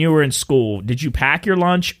you were in school, did you pack your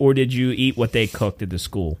lunch or did you eat what they cooked at the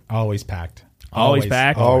school? Always packed. Always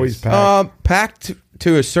packed? Always packed. Packed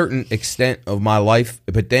to a certain extent of my life,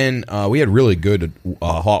 but then we had really good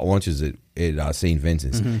hot lunches at St.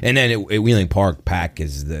 Vincent's, and then at Wheeling Park, pack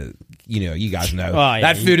is the you guys know yeah,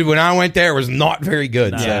 that food when I went there was not very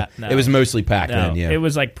good. No, so it was mostly packed. No, then, yeah, it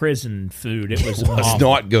was like prison food. It was It's awful.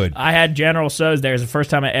 not good. I had General Tso's there. It was the first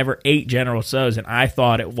time I ever ate General Tso's, and I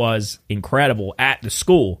thought it was incredible at the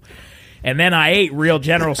school. And then I ate real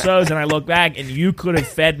General Tso's, and I look back, and you could have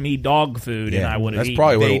fed me dog food, and I would have That's eaten.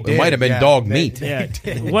 probably what They it did, might have been. yeah. Dog They- meat. Yeah.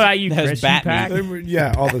 What about you, That was Chris? bat You pack?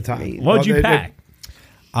 Yeah, all the time. What'd you They- pack?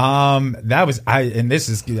 That was and this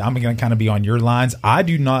is I'm gonna kind of be on your lines. I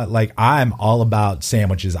do not like. I'm all about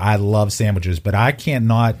sandwiches. I love sandwiches, but I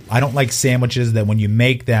don't like sandwiches that when you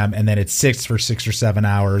make them and then it sits for 6 or 7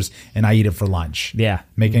 hours and I eat it for lunch. Yeah.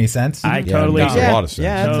 Make any sense? I Yeah, totally. it makes agree. a lot of sense.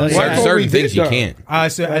 Yeah, Totally. that's- What we Certain did, things you though-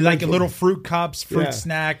 can't. So I like little fruit cups, fruit Yeah.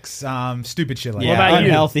 snacks, stupid shit like Yeah, about you?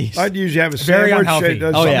 unhealthy. I'd usually have a Very sandwich, unhealthy.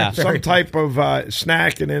 some, Oh, yeah. some type of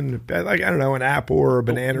snack, and then like I don't know, an apple or a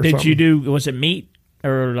banana. Or Did something. you do? Was it meat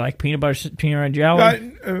or like peanut and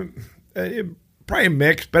jelly? Probably a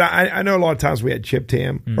mix, but I know a lot of times we had chipped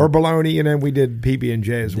ham or bologna, and then we did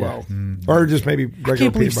PB&J as well, or just maybe regular I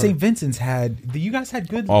can't believe peanut butter. St. Vincent's had. You guys had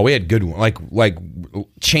good. Oh, we had good one, like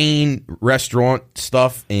chain restaurant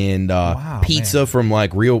stuff and pizza man. from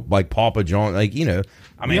like real like Papa John, like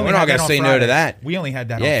I mean, we're not gonna say no to that. We only had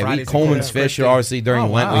that. Yeah, on we Fridays eat Coleman's and fish. Christmas. Obviously, during Oh,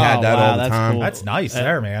 Lent, we wow. had that Wow, all the that's time. cool. That's nice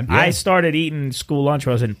there, man. I started eating school lunch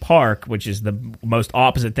when I was in Park, which is the most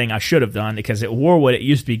opposite thing I should have done because at Warwood it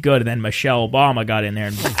used to be good, and then Michelle Obama got in there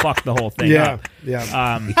and fucked the whole thing Yeah, up.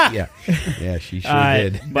 yeah. Yeah, she sure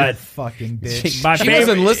did. But fucking bitch. my She favorite,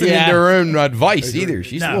 wasn't listening Yeah. to her own advice either.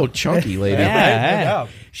 She's a No. little chunky lady. Yeah.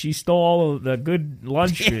 She stole all of the good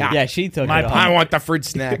lunch food. Yeah, she took My it all. I want the fruit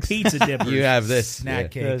snacks. Pizza dippers. You have this.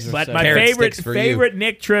 Snack Yeah. cakes. But so my Carrot favorite sticks for you. favorite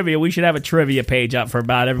Nick trivia, we should have a trivia page up for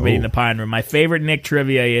about everybody in the Pine Room. My favorite Nick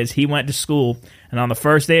trivia is he went to school, and on the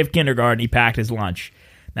first day of kindergarten, he packed his lunch.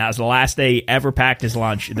 That was the last day he ever packed his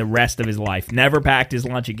lunch in the rest of his life. Never packed his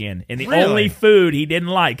lunch again. And the only food he didn't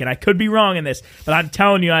like, and I could be wrong in this, but I'm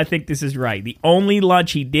telling you, I think this is right. The only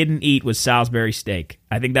lunch he didn't eat was Salisbury steak.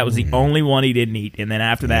 I think that was the only one he didn't eat, and then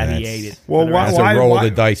after that, he ate it. Well, That's a roll of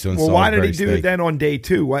the dice on why did he Salisbury do it steak. then on day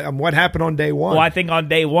 2? What happened on day 1? Well, I think on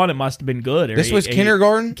day 1 it must have been good. This was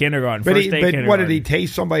kindergarten? Kindergarten. but First day but kindergarten. what, did he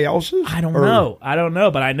taste somebody else's? I don't know.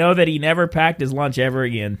 But I know that he never packed his lunch ever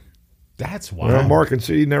again. That's wild. Well, Mark and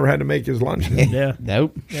C never had to make his lunch. Yeah.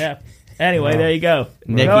 Nope. Yeah. Anyway, there you go.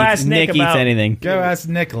 Nick, Go eats, ask Nick Nick eats about anything. Go ask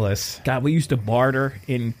Nicholas. God, we used to barter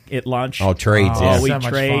at lunch. Oh, trades. Oh, yeah. we so much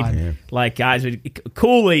trade fun. like guys.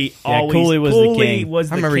 Cooley always. Cooley was the king. Was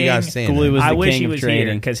the I remember king. you guys saying Cooley that. was I the wish king he of was here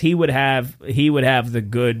trading. because he would have the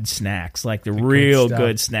good snacks, like the real stuff.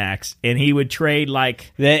 good snacks, and he would trade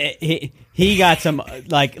like He got some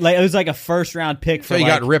like it was like a first round pick for So you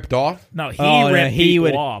like, got ripped off? no, he oh, no, ripped he people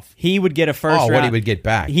would off. he would get a first Oh, round. what he would get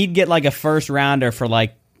back. He'd get like a first rounder for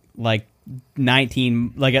like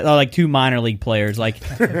 19 like 2 minor league players. Like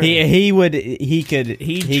he could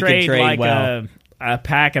trade trade like well. a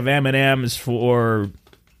pack of M&Ms for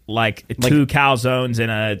like 2 calzones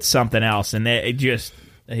and a something else, and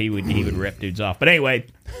he would rip dudes off. But anyway,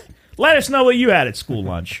 let us know what you had at school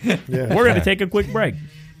lunch. We're going to take a quick break.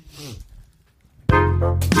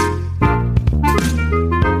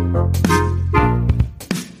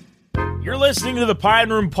 You're listening to the Pine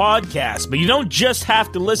Room Podcast, but you don't just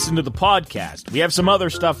have to listen to the podcast. We have some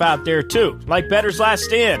other stuff out there, too, like Bettor's Last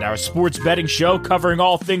Stand, our sports betting show covering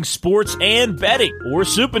all things sports and betting, or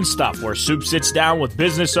Soup and Stuff, where Soup sits down with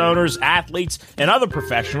business owners, athletes, and other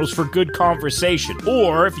professionals for good conversation.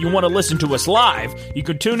 Or, if you want to listen to us live, you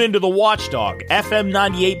can tune into The Watchdog, FM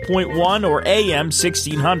 98.1 or AM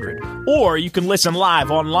 1600. Or you can listen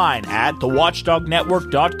live online at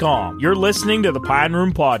thewatchdognetwork.com. You're listening to the Pine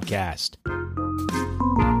Room Podcast.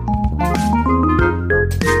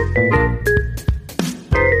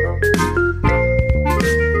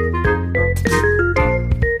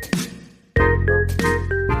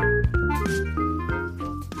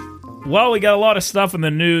 Well, we got a lot of stuff in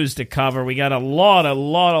the news to cover. We got a lot of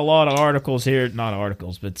articles here. Not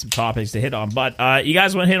articles, but some topics to hit on. But you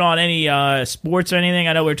guys want to hit on any sports or anything?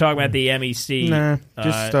 I know we were talking about the MEC. Nah,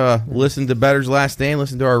 just listen to Bettor's Last Stand,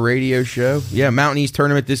 listen to our radio show. Yeah, Mountain East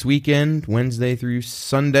Tournament this weekend, Wednesday through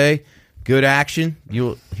Sunday. Good action.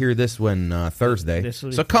 You'll hear this one Thursday.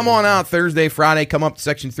 So come on out Thursday, Friday. Come up to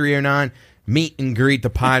Section 309. Meet and greet the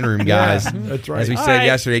Pine Room guys. that's right. As we said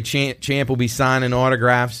yesterday, Champ will be signing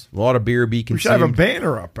autographs. A lot of beer will be We consumed. should have a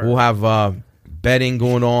banner up there. We'll have betting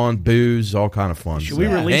going on, booze, all kind of fun. Should we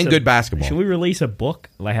release and good basketball. Should we release a book?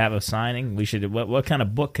 Like have a signing? We should. What kind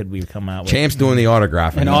of book could we come out with? Champ's doing the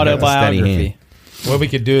autograph. An He's got a steady autobiography. hand. What we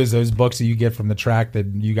could do is those books that you get from the track that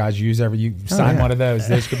you guys use you sign one of those.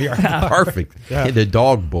 Those could be our Perfect. Yeah. The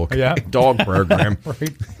dog book. Yeah. Dog program.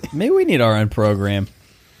 right. Maybe we need our own program.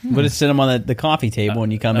 We'll just sit them on the coffee table when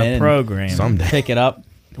you come in. program. Someday. Pick it up.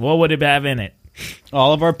 What would it have in it?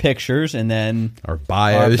 All of our pictures and then Our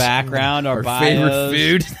bios. our background, our favorite bios.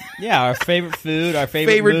 food. Yeah, our favorite food, our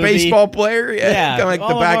favorite Favorite movie. baseball player. Yeah. Yeah, Kind of like all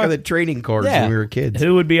the of back our- of the trading cards Yeah. when we were kids.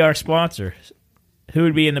 Who would be our sponsor? Who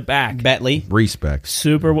would be in the back? Bentley, Respect.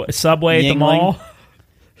 Subway at the Yingling. mall.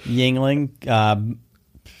 Yingling,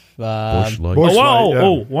 Bush Light. Bush- Oh, Light,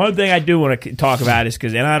 yeah. one thing I do want to talk about is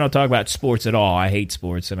and I don't talk about sports at all. I hate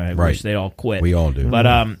sports, and I Right. wish they'd all quit. We all do. But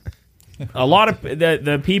a lot of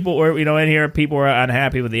the people, or in here, people are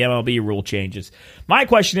unhappy with the MLB rule changes. My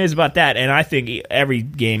question is about that, and I think every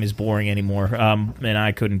game is boring anymore. And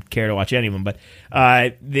I couldn't care to watch any of them. But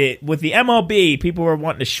with the MLB, people are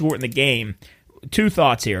wanting to shorten the game. 2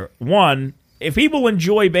 thoughts here. One, if people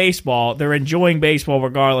enjoy baseball, they're enjoying baseball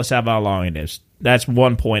regardless of how long it is. That's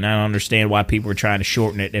one point. I don't understand why people are trying to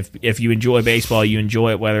shorten it. If you enjoy baseball, you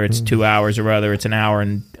enjoy it whether it's 2 hours or whether it's an hour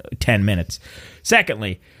and 10 minutes.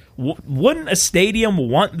 Secondly, wouldn't a stadium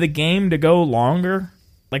want the game to go longer?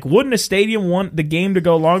 Like, wouldn't a stadium want the game to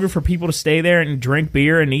go longer for people to stay there and drink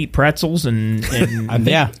beer and eat pretzels and I think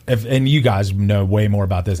Yeah. and you guys know way more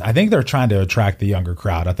about this. I think they're trying to attract the younger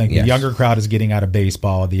crowd. I think Yes. the younger crowd is getting out of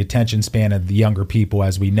baseball. The attention span of the younger people,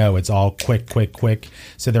 as we know, it's all quick.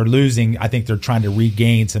 So they're losing. I think they're trying to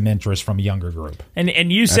regain some interest from a younger group.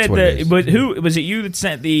 And you said what it is. but who was it? You that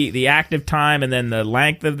sent the active time and then the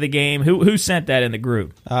length of the game. Who sent that in the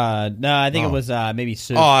group? no, I think it was maybe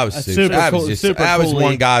Soup. Oh, I was super. Super I was cool, just. super I was cool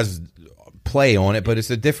one league. guy's play on it, but it's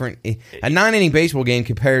a 9-inning baseball game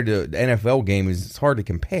compared to an NFL game it's hard to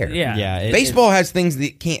compare. Yeah. Baseball has things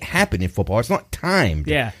that can't happen in football. It's not timed.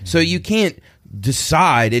 Yeah. So you can't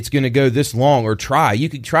decide it's going to go this long or try. You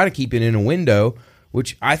could try to keep it in a window,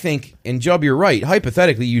 which I think, and Jubb, you're right.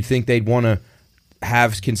 Hypothetically, you'd think they'd want to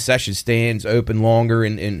have concession stands open longer,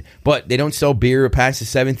 but they don't sell beer past the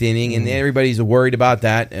 7th inning, and everybody's worried about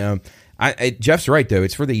that. Jeff's right, though.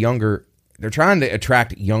 It's for the younger. They're trying to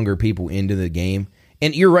attract younger people into the game.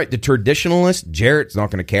 And you're right, the traditionalist, Jarrett's not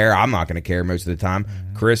going to care. I'm not going to care most of the time.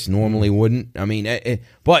 Chris normally wouldn't. I mean,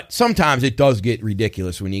 but sometimes it does get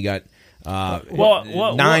ridiculous when you got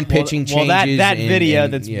 9 pitching changes. Well, that video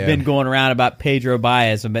that's been going around about Pedro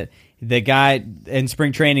Baez, but the guy in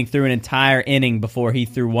spring training threw an entire inning before he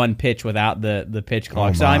threw one pitch without the pitch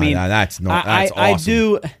clock. So I mean, that's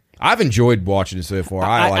awesome. I've enjoyed watching it so far.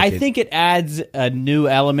 I think it adds a new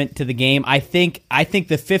element to the game. I think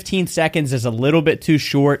the 15 seconds is a little bit too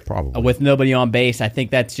short. Probably. With nobody on base. I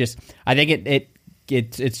think that's just. I think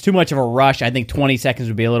it's too much of a rush. I think 20 seconds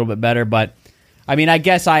would be a little bit better. But I mean, I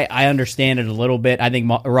guess I understand it a little bit. I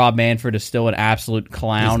think Rob Manfred is still an absolute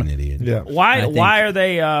clown. He's an idiot. Yeah. Why are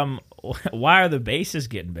they? Why are the bases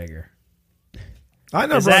getting bigger? I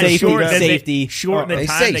know. Is that safety. Shorten the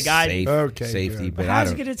time the guy. Safety, good. but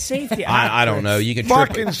How's it get at safety? I don't know. You can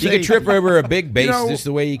trip over a big base just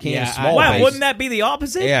the way you can a small base. Wouldn't that be the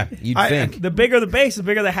opposite? Yeah, you'd think. The bigger the base, the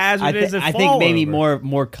bigger the hazard is. I think maybe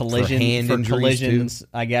more collision for collisions.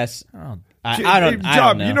 I guess. I don't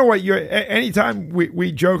know. You know what? Anytime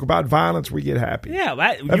we joke about violence, we get happy. Yeah,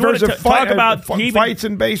 if there's talk about fights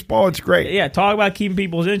in baseball, it's great. Yeah, talk about keeping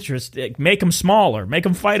people's interest. Make them smaller. Make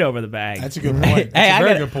them fight over the bag. That's a good point.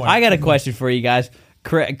 Good point. I got a question for you guys.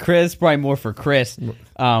 Chris, probably more for Chris.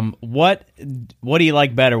 What do you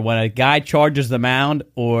like better, when a guy charges the mound,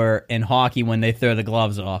 or in hockey when they throw the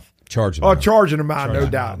gloves off? Charging them out,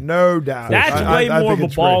 no doubt. That's way more of a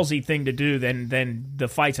ballsy thing to do than the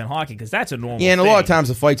fights in hockey, because that's a normal. Yeah, and thing. a lot of times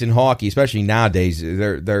the fights in hockey, especially nowadays,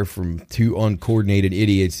 they're from two uncoordinated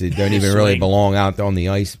idiots that don't even really belong out on the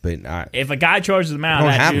ice. But if a guy charges them out,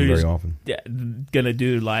 that dude's very often gonna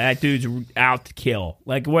do that dude's out to kill.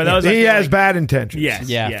 Like where those he has bad intentions.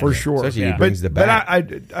 Yes, for sure. Especially he brings the bat.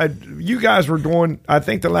 But you guys were doing. I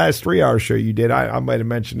think the last 3-hour show you did. I might have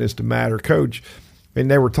mentioned this to Matt or Coach. And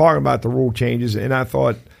they were talking about the rule changes, and I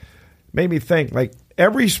thought, made me think, like,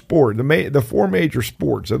 every sport, the 4 major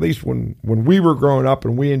sports, at least when we were growing up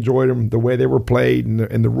and we enjoyed them, the way they were played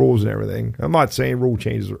and the rules and everything. I'm not saying rule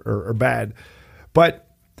changes are bad, but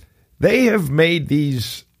they have made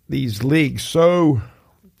these leagues so,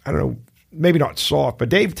 I don't know, maybe not soft, but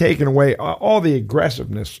they've taken away all the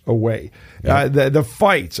aggressiveness away. Yeah. The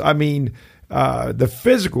fights, I mean, the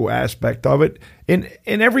physical aspect of it in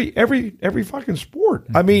every fucking sport.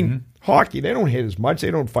 I mean, hockey, they don't hit as much,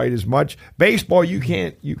 they don't fight as much. Baseball, you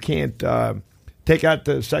can't take out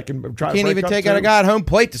the second. You can't even take out a guy at home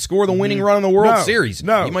plate to score the winning run in the World Series.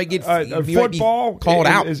 No, you might get football called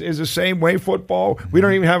out. Is the same way. Football, we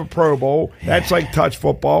don't even have a Pro Bowl. That's like touch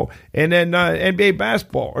football. And then NBA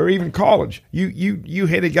basketball or even college, you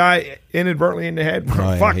hit a guy inadvertently in the head.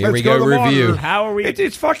 Fuck, here let's we go. To the Review. monitor. How are we?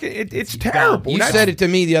 It's fucking. It's terrible. You said it to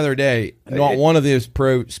me the other day. Not one of those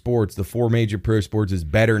pro sports, the 4 major pro sports, is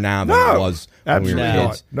better now than it was when we were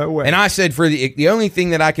kids. No way. And I said for the only thing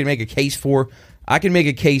that I can make a case for. I can make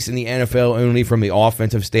a case in the NFL only from the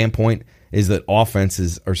offensive standpoint, is that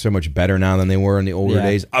offenses are so much better now than they were in the older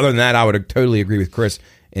days. Other than that, I would totally agree with Chris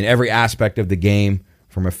in every aspect of the game,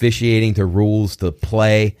 from officiating to rules to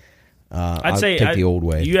play. I'd say take the old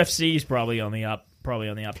way. UFC is probably on the up.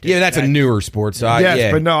 Yeah, that's a newer sport. So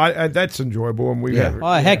but no, that's enjoyable. And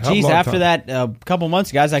after that, a couple months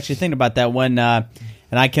ago, I was actually thinking about that one.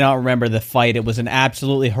 And I cannot remember the fight. It was an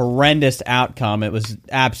absolutely horrendous outcome. It was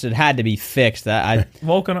it had to be fixed.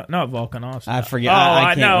 Volkanovski. I forget. Oh,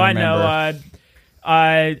 I can't remember.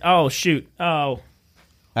 I know. Shoot. Oh,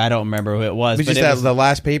 I don't remember who it was. Was just the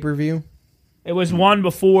last pay-per-view? It was one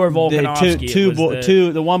before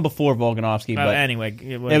Volkanovski. The one before Volkanovski. But anyway,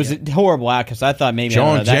 it was a horrible outcome. Because I thought maybe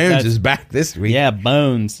John Jones is back this week. Yeah,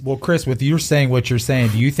 bones. Well, Chris, with you saying what you're saying,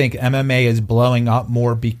 do you think MMA is blowing up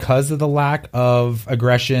more because of the lack of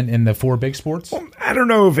aggression in the 4 big sports? Well, I don't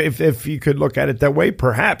know if you could look at it that way.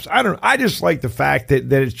 Perhaps I don't. I just like the fact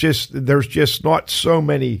that it's just there's just not so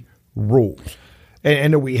many rules.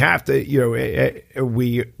 And we have to,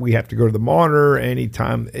 we have to go to the monitor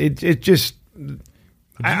anytime. It just.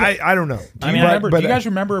 I don't know. Do you guys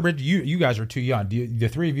remember? You guys are too young. The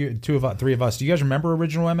three of us. Do you guys remember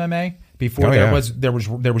original MMA before there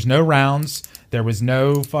was no rounds? There was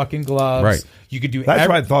no fucking gloves. Right. You could do. That's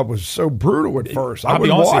what I thought was so brutal at first. I I'll would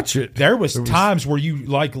be honest, watch it. There was times where you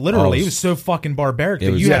like literally, it was so fucking barbaric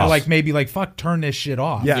that you had to like maybe like fuck turn this shit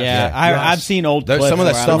off. Yeah. I've seen old clips some of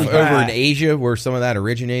that where stuff I'm like, over in Asia where some of that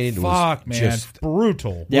originated Fuck, was man, just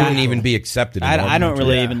brutal. wouldn't even be accepted. I don't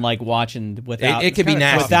really even like watching without. It could be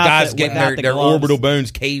nasty. without Guys the- getting without the their gloves. orbital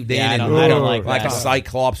bones caved in, Yeah, I and don't like like that. a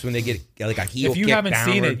cyclops when they get like a heel. If you kick haven't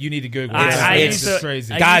seen downward. it, you need to Google I- it. I It's used to-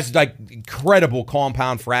 crazy. Guys, like incredible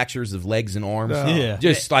compound fractures of legs and arms. Yeah.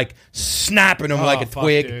 Just like snapping them like a fuck,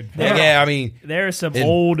 twig. dude. Yeah, I mean, There are some and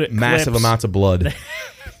old massive clips. amounts of blood.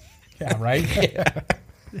 Yeah, right.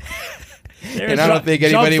 There's And I don't think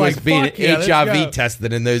anybody Jump's was like, being fuck yeah, let's HIV go.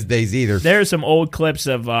 tested in those days either. There are some old clips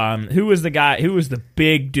of who was the guy who was the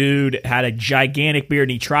big dude, had a gigantic beard,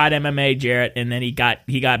 and he tried MMA, Jarrett, and then he got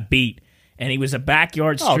beat, and he was a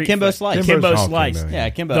backyard street. Kimbo Slice. Kimbo Oh, Slice. Kimbo, Yeah,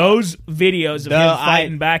 Kimbo. Those videos of him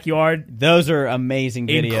fighting backyard, Those are amazing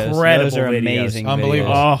videos. Incredible Those are videos. amazing.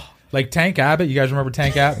 Unbelievable. videos. oh, Like Tank Abbott, you guys remember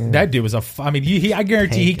Tank Abbott? That dude was I mean, I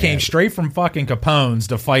guarantee he came straight from fucking Capone's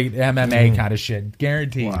to fight MMA kind of shit.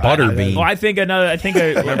 Guaranteed. Butterbean. well, I think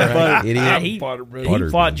Idiot. yeah, he Butterbean.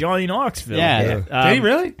 fought Johnny Knoxville. Yeah. Did he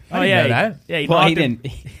really? Oh I didn't yeah, know that. he Well, knocked him.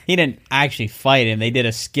 he didn't actually fight him. They did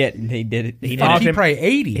a skit and he did it. He Fuck, knocked he him. probably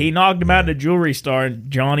 80. He knocked him out of the jewelry store, and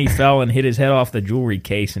Johnny fell and hit his head off the jewelry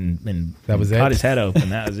case, and That was cut it? his head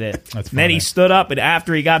open. That was it. That's And then he funny. stood up, and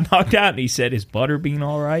after he got knocked out, and he said, "Is Butterbean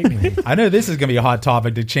all right?" I know this is going to be a hot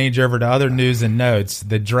topic to change over to other news and notes.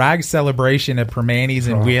 The drag celebration at Permanis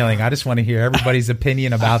and Wheeling. I just want to hear everybody's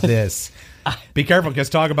opinion about this. Be careful, because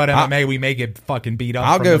talk about MMA, we may get fucking beat up.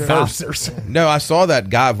 I'll from go the first. officers. No, I saw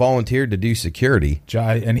that guy volunteered to do security.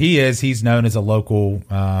 And he's known as a local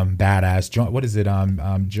badass. What is it?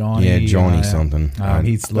 Johnny. Yeah, Johnny something.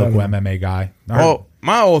 He's a local MMA guy. Well,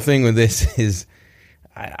 my whole thing with this is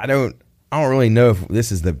I don't really know if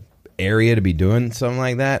this is the area to be doing something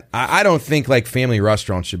like that. I don't think like family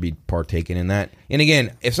restaurants should be partaking in that. And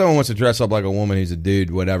again, if someone wants to dress up like a woman who's a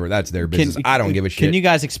dude, whatever, that's their business. I don't give a shit. Can you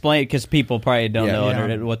guys explain? Because people probably don't know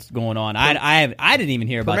Yeah. what's going on. I didn't even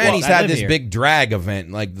hear about that. Permanis had this big drag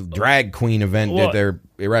event, like the drag queen event at their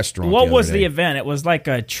restaurant. What the was other the day. event? It was like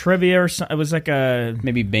a trivia or something. It was like a.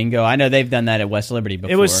 maybe bingo. I know they've done that at West Liberty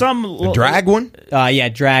before. It was some The drag one? Yeah,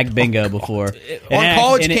 drag bingo before On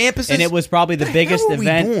college campuses? and it was probably the biggest hell are we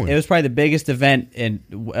event. doing? It was probably the biggest event in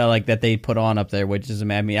like that they put on up there, which is I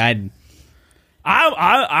mean,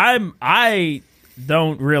 I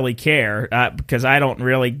don't really care because I don't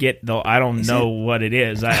really get the. I don't know what it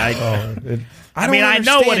is. I don't I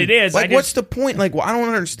know what understand. it is. Like, I just- what's the point? Like, I don't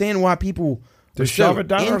understand why people To are shove so it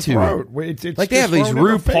down our into throat. it. It's Like, they just have these thrown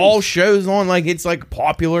in our RuPaul face. shows on, like it's like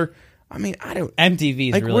popular. I mean, I don't.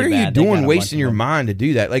 MTV's Like, really what are you bad. They got doing, a wasting bunch your of them. mind to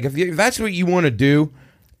do that? Like, if that's what you want to do,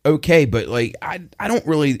 okay. But like, I don't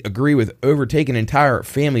really agree with overtaking an entire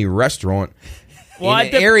family restaurant Well, in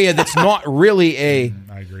an area that's not really I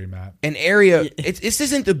agree, Matt. an area. This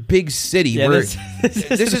isn't a big city. Yeah, where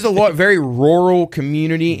this is a very rural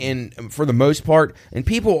community, and for the most part, and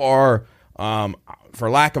people are, for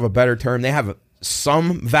lack of a better term, they have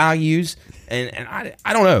some values, and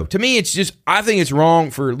I don't know. To me, it's just I think it's wrong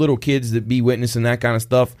for little kids to be witnessing that kind of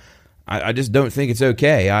stuff. I just don't think it's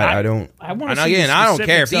okay. I don't. I wanna and see again, the I don't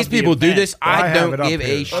care if specifics these of the people do event. this. I I have don't it up give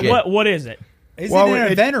here. a shit. what is it? Is Well, it an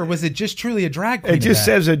it- event, or was it just truly a drag queen It just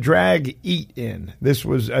event? says a drag eat in. This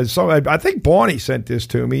was I think Bonnie sent this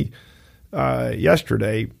to me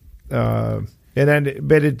yesterday, and then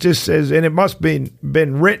but it just says, and it must been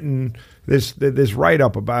written. This write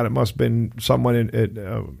up about it must have been someone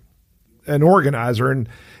an organizer, and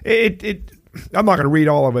it I'm not going to read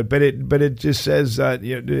all of it, but it just says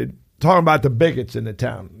talking about the bigots in the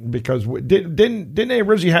town, because didn't they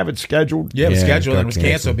originally have it scheduled? Yeah, it was Yeah, scheduled it and got was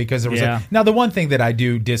canceled canceled. because there was Yeah. now the one thing that I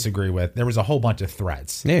do disagree with, there was a whole bunch of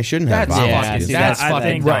threats. Yeah, it shouldn't have. That's violence. fucking, see, that's I fucking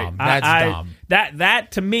think- dumb. That's I- dumb.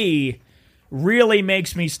 That to me really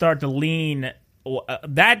makes me start to lean.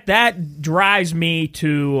 That drives me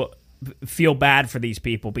to feel bad for these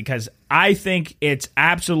people, because I think it's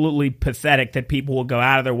absolutely pathetic that people will go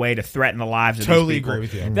out of their way to threaten the lives of Totally these people. agree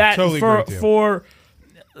with you. That Totally for agree with you. for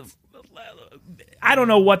I don't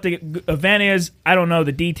know what the event is. I don't know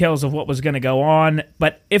the details of what was going to go on.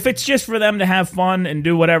 But if it's just for them to have fun and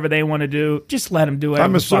do whatever they want to do, just let them do whatever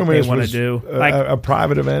I'm the fuck assuming they this want to was do. a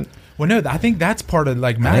private event. Well, no, I think that's part of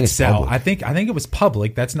like Matt's it's sell. public. I think it was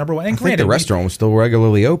public. That's number one. And I think granted, the restaurant was still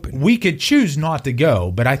regularly open. we could choose not to go,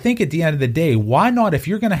 but I think at the end of the day, why not? If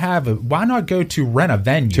you're going to have why not go to rent a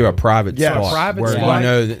venue To a private Yeah, spot, a private where spot. you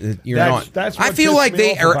know that you're That's- not. that's I what feel pissed like me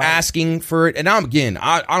they off are about it. asking for it, and I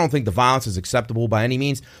don't think the violence is acceptable by any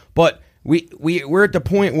means. But we're at the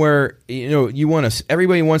point where you want to.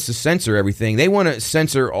 Everybody wants to censor everything. They want to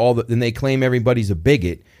censor then they claim everybody's a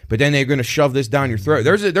bigot. But then they're going to shove this down your throat.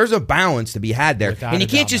 There's a balance to be had there, and you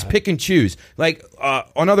can't just pick and choose. Like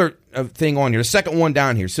another thing on here, the second one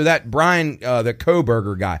down here. So that Brian, the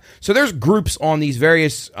Koberger guy. So there's groups on these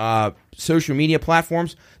various social media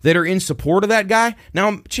platforms that are in support of that guy.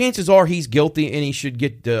 Now, chances are he's guilty, and he should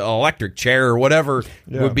get the electric chair or whatever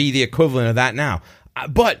would be the equivalent of that now.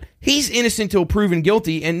 But he's innocent till proven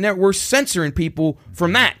guilty, and we're censoring people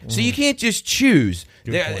from that. So you can't just choose.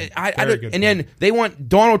 And then they want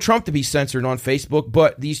Donald Trump to be censored on Facebook,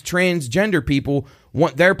 but these transgender people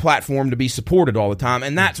want their platform to be supported all the time.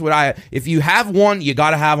 And that's what if you have one, you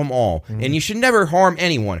got to have them all. And you should never harm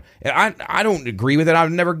anyone. I don't agree with it. I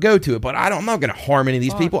would never go to it, but I'm not going to harm any of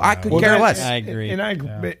these people. I could care less. I agree.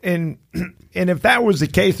 And if that was the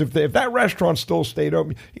case, if that restaurant still stayed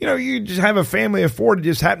open, you just have a family of 4 that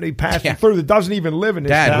just happen to be passing through that doesn't even live in this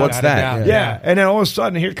Dad, town. what's that? Yeah. And then all of a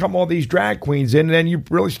sudden, here come all these drag queens in, and then you're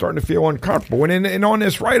really starting to feel uncomfortable. And on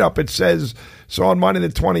this write-up, it says, so on Monday the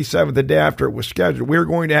 27th, the day after it was scheduled, we're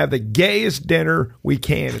going to have the gayest dinner we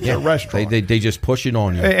can at the restaurant. They just push it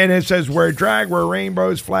on you. And it says, wear drag, wear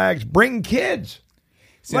rainbows, flags, bring kids.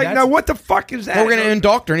 See, now what the fuck is that? We're going to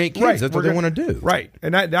indoctrinate kids. That's what they want to do. Right.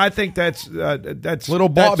 And I think that's little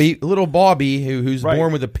Bobby, who's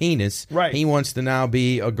born with a penis. Right. He wants to now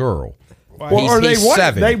be a girl. Well, he's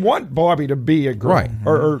 7. They want Bobby to be a girl. Right.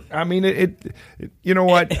 Or I mean, you know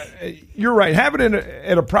what? You're right. Have it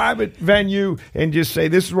at a private venue and just say,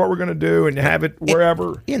 this is what we're going to do, and have it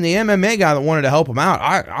wherever. And the MMA guy that wanted to help him out,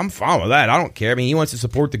 I'm fine with that. I don't care. I mean, he wants to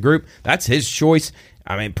support the group. That's his choice.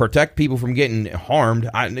 I mean, protect people from getting harmed.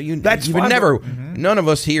 That's you would never. None of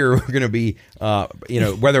us here are going to be,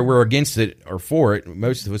 whether we're against it or for it.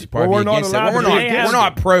 Most of us probably be against it. We're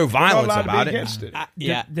not pro-violence about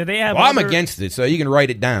it. Do they have? Well, I'm against it, so you can write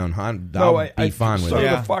it down. I'll be fine with it. So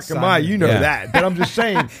the fuck am I? You know that. But I'm just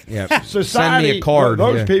saying. Society. Send me a card.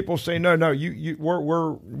 Those people say no.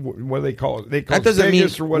 We're what do they call it? They call that doesn't mean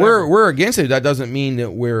or whatever. we're against it. That doesn't mean that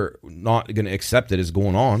we're not going to accept it as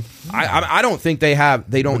going on. I don't think they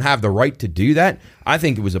don't have the right to do that. I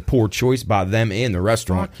think it was a poor choice by them and the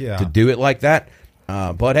restaurant to do it like that.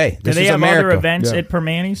 But hey, this do they is have America. other events at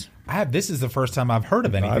Permanis? This is the first time I've heard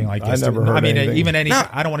of anything like this. I never heard anything. Even any. Now,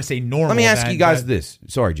 I don't want to say normal. Let me ask event, you guys this.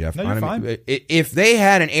 Sorry, Jeff. No, you're fine. If they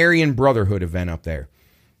had an Aryan Brotherhood event up there,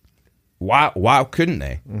 why couldn't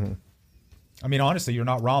they? Mm-hmm. I mean, honestly, you're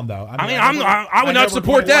not wrong though. I would not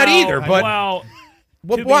support that either.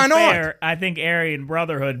 But why not? I think Aryan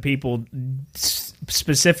Brotherhood people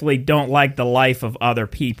specifically don't like the life of other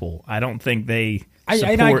people. I don't think they. I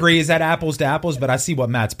agree. Is that apples to apples? But I see what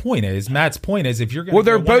Matt's point is. Matt's point is if you're going. Well,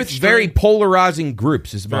 they're both very polarizing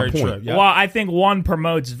groups. Is my point. True, yeah. Well, I think one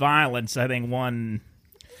promotes violence. I think one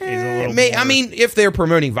is a little. I mean, if they're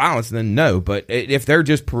promoting violence, then no. But if they're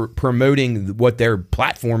just promoting what their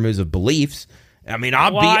platform is of beliefs. I mean,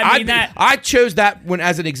 I chose that one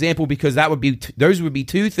as an example because those would be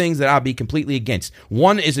two things that I'd be completely against.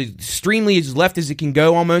 One is extremely as left as it can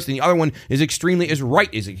go almost, and the other one is extremely as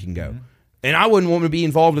right as it can go. And I wouldn't want to be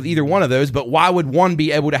involved with either one of those, but why would one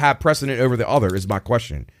be able to have precedent over the other is my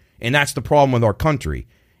question. And that's the problem with our country,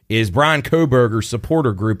 is Brian Koberger's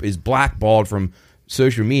supporter group is blackballed from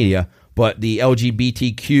social media, but the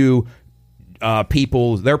LGBTQ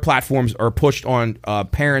people, their platforms are pushed on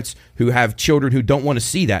parents who have children who don't want to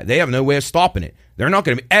see that. They have no way of stopping it. They're not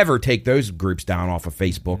going to ever take those groups down off of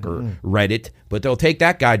Facebook or Reddit, but they'll take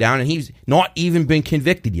that guy down, and he's not even been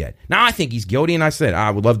convicted yet. Now, I think he's guilty, and I said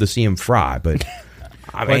I would love to see him fry, but...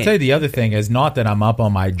 I tell you the other thing is not that I'm up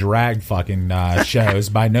on my drag fucking shows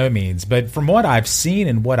by no means, but from what I've seen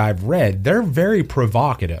and what I've read, they're very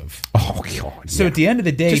provocative. Oh God! So at the end of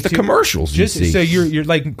the day, just the commercials. You see. So you're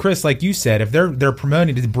like Chris, like you said, if they're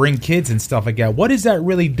promoting to bring kids and stuff like that, what is that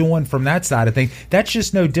really doing from that side of things? That's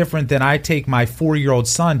just no different than I take my 4-year-old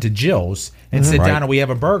son to Jill's and sit down and we have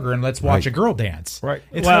a burger and let's watch a girl dance. Right.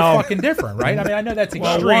 It's no fucking different, right? I mean, I know that's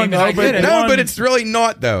extreme. But it's really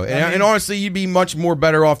not though. And honestly, you'd be much more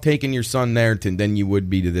better off taking your son there than you would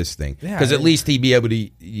be to this thing, because at least he'd be able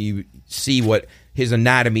to see what his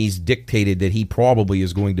anatomy's dictated that he probably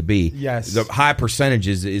is going to be. Yes, the high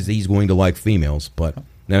percentages is he's going to like females, but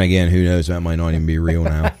then again, who knows? That might not even be real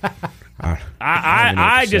now.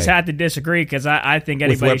 I just have to disagree because I think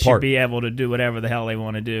anybody should be able to do whatever the hell they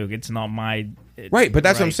want to do. It's not my Right, but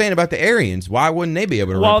that's what I'm saying about the Aryans. Why wouldn't they be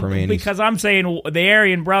able to reprimand you? Because I'm saying the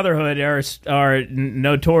Aryan Brotherhood are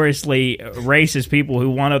notoriously racist people who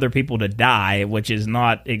want other people to die, which is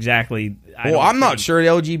not exactly... I'm not sure the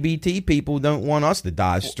LGBT people don't want us to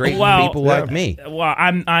die. Straight people like me. Well,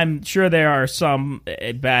 I'm sure there are some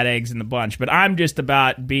bad eggs in the bunch, but I'm just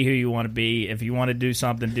about be who you want to be. If you want to do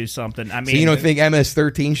something, do something. I mean, so you don't think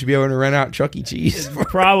MS-13 should be able to rent out Chuck E. Cheese?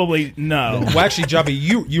 Probably no. Well, actually,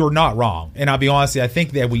 Jubby, you're not wrong, and I'll be honest. I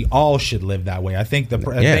think that we all should live that way. I think I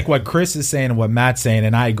think what Chris is saying and what Matt's saying,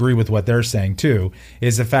 and I agree with what they're saying too,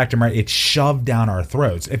 is the fact of it's shoved down our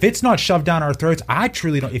throats. If it's not shoved down our throats, I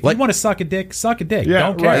truly don't. If you want to suck a dick, suck a dick. Yeah,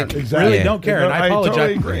 don't care. right, exactly. Really don't care. And I apologize.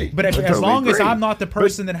 Totally agree. But as long as I'm not the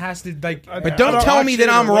person that has to But don't tell me that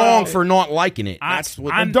I'm wrong for not liking it. That's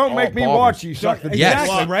what. And don't make me watch you suck the dick.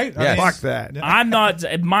 Exactly, right? Yes. Fuck that. I'm not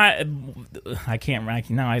I can't.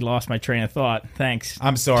 Now I lost my train of thought. Thanks.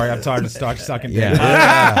 I'm sorry. I'm tired of sucking dick.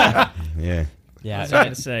 Yeah. What was I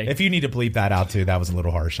going to say? If you need to bleep that out too, that was a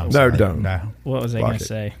little harsh. I'm No, sorry. don't. No. What was I going to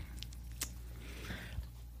say?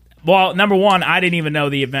 Well, number one, I didn't even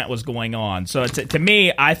know the event was going on. So to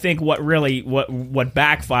me, I think what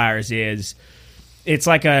backfires is it's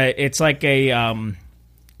like a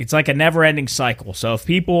never-ending cycle. So if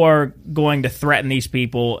people are going to threaten these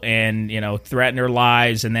people and threaten their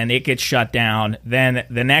lives, and then it gets shut down, then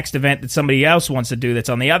the next event that somebody else wants to do that's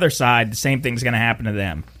on the other side, the same thing's going to happen to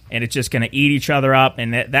them, and it's just going to eat each other up,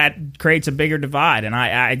 and that creates a bigger divide. And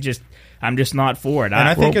I'm just not for it. And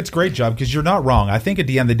I think it's a great job because you're not wrong. I think at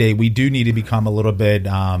the end of the day, we do need to become a little bit,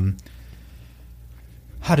 how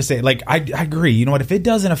to say it? Like, I agree. You know what? If it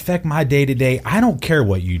doesn't affect my day-to-day, I don't care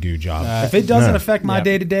what you do, Job. If it doesn't affect my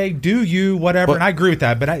day-to-day, do you, whatever. And I agree with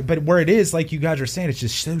that. But where it is, like you guys are saying, it's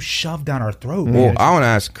just so shoved down our throat. Well, man. I want to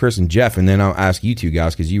ask Chris and Jeff, and then I'll ask you two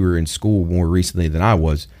guys because you were in school more recently than I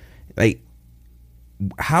was. Like,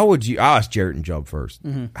 how would you? I'll ask Jarrett and Job first.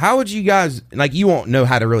 Mm-hmm. How would you guys, like, you won't know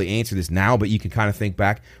how to really answer this now, but you can kind of think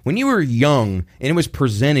back when you were young and it was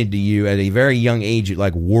presented to you at a very young age at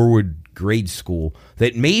like Warwood grade school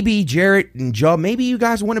that maybe Jarrett and Job, maybe you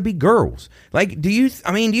guys want to be girls. Like, do you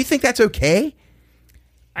think that's okay?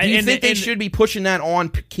 Do you think they should be pushing that on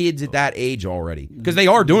kids at that age already? Because they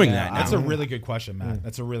are doing that now. That's a really good question, Matt.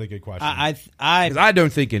 That's a really good question. I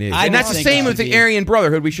don't think it is. And that's the same with the Aryan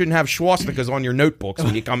Brotherhood. We shouldn't have swastikas on your notebooks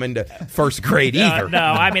when you come into first grade either. No,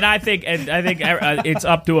 I mean, I think it's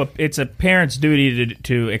up to it's a parent's duty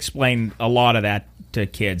to explain a lot of that to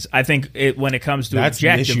kids. I think when it comes to that's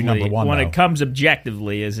objectively, issue number one, it comes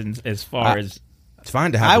objectively, as far as it's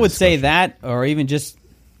fine to have. I would say that, or even just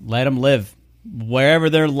let them live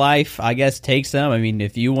wherever their life, I guess, takes them. I mean,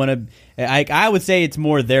 if you want to, I would say it's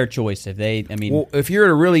more their choice. Well, if you're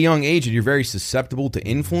at a really young age and you're very susceptible to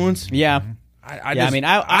influence, yeah.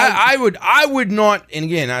 I would not. And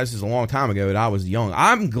again, this is a long time ago, but I was young.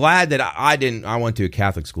 I'm glad that I didn't. I went to a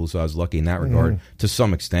Catholic school, so I was lucky in that regard to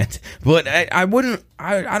some extent. But I wouldn't.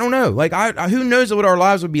 I don't know. Like, who knows what our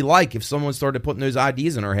lives would be like if someone started putting those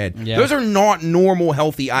ideas in our head? Yeah. Those are not normal,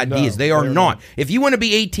 healthy ideas. No, they are not. If you want to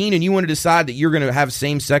be 18 and you want to decide that you're going to have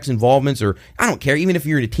same-sex involvements, or I don't care, even if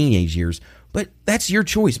you're in the teenage years, but that's your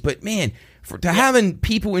choice. But man, having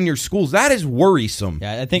people in your schools, that is worrisome.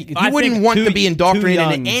 Yeah, I think you wouldn't want to be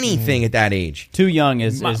indoctrinated into anything at that age. Too young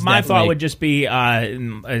is my thought would just be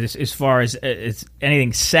as far as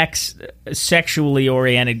anything sexually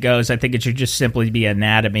oriented goes. I think it should just simply be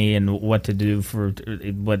anatomy and what to do for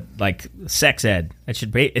what, like, sex ed. It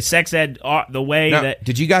should be sex ed the way that.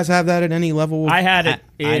 Did you guys have that at any level? I had it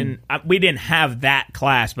we didn't have that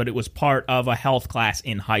class, but it was part of a health class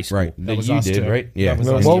in high school. Right, that you did, right? Yeah.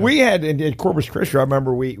 Well, we had in Corpus Christi. I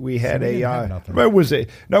remember we had I think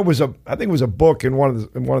it was a book in one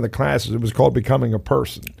of the classes. It was called Becoming a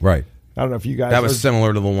Person. Right. I don't know if you guys. That was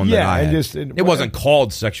similar to the one that I had. It wasn't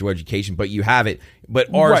called sexual education, but you have it.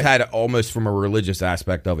 But ours had almost from a religious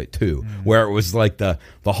aspect of it too, where it was like the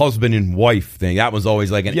husband and wife thing. That was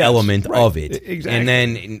always like an element of it. Exactly. And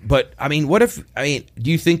then, but I mean,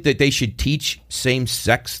 do you think that they should teach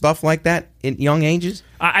same-sex stuff like that in young ages?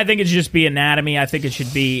 I think it should just be anatomy. I think it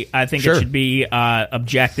should be. It should be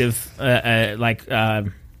objective,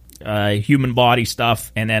 human body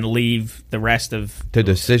stuff, and then leave the rest of the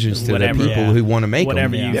decisions to the people who want to make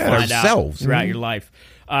whatever them you find themselves out throughout your life.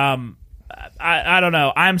 I don't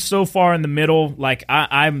know. I'm so far in the middle. Like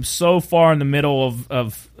I'm so far in the middle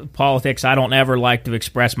of politics. I don't ever like to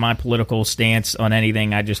express my political stance on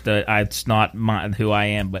anything. I just it's not who I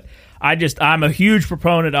am. But I'm a huge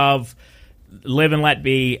proponent of live and let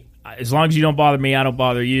be. as long as you don't bother me, I don't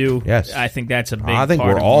bother you. Yes. I think that's a big. I think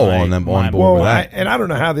part we're of all my- on my- board with that. I don't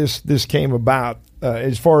know how this came about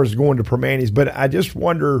as far as going to Permanis, but I just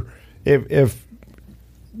wonder if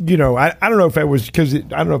you know, I don't know if it was because I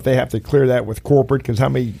don't know if they have to clear that with corporate because how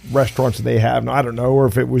many restaurants do they have? I don't know, or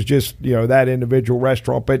if it was just that individual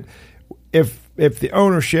restaurant. But if the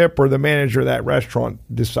ownership or the manager of that restaurant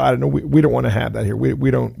decided no, we don't want to have that here, we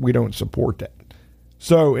don't support that.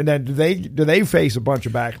 So, and then do they face a bunch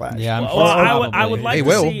of backlash? Yeah, I would like They to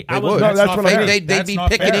will. see. They I would. would, No, that's what I mean. They'd That's be not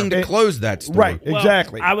picketing fair. to close that store. Right, well,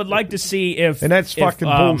 exactly. I would like to see if, and that's if, fucking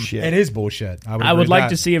bullshit. It is bullshit. I would, I would agree like with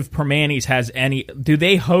to that. see if Permanis has any. Do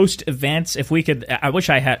they host events? If we could, I wish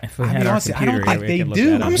I had. If we I had mean, our honestly, I computer don't think here, we they could look do.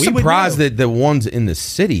 that up. I'm We would surprised know. that the ones in the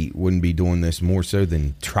city wouldn't be doing this more so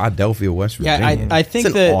than Triadelphia, West Virginia. Yeah, I think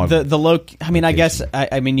It's an odd the I mean, I guess location.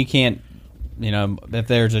 I mean you can't, if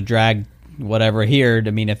there's a drag whatever here. I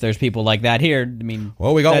mean, if there's people like that here, I mean,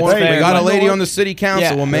 Well, we got that's one. We fair, got a but- lady on the city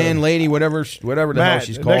council, Yeah. a man, lady, whatever the hell Matt,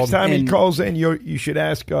 she's the called. next time he And- calls in, you should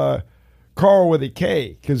ask Carl with a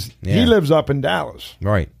K because he Yeah. lives up in Dallas.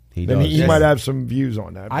 Right, he Then does. he might have some views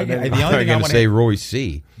on that. I- But the anyway. only I'm thing I going to wanna- say Roy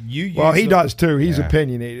C. You well, he use does too. He's Yeah.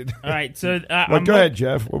 opinionated. All right, so But go ahead,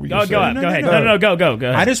 Jeff. What were you Go saying? ahead. Go ahead. No, go ahead.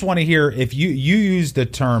 I just want to hear if you use the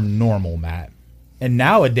term normal, Matt. And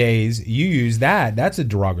nowadays, you use that. That's a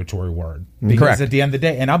derogatory word. Because Correct. at the end of the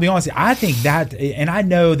day, and I'll be honest, I think that, and I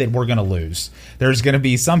know that we're going to lose. There's going to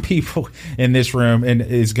be some people in this room and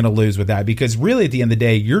is going to lose with that. Because really, at the end of the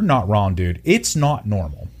day, you're not wrong, dude. It's not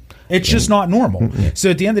normal. It's just not normal.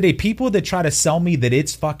 So at the end of the day, people that try to sell me that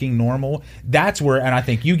it's fucking normal, that's where, and I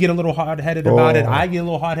think you get a little hot-headed about it. I get a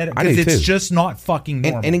little hot-headed I do because it's too. just not fucking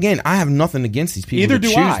normal. And again, I have nothing against these people Either that do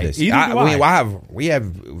choose I. this. Either do I. We have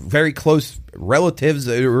very close relatives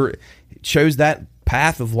that chose that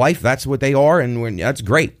path of life. That's what they are, and that's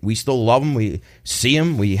great. We still love them. We see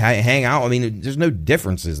them. We hang out. I mean, there's no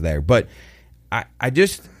differences there. But I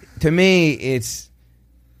just, to me, it's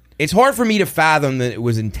hard for me to fathom that it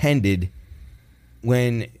was intended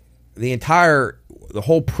when the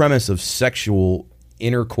whole premise of sexual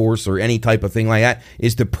intercourse or any type of thing like that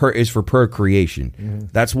is for procreation. Mm-hmm.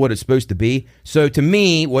 That's what it's supposed to be. So to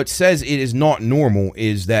me, what says it is not normal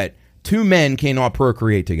is that two men cannot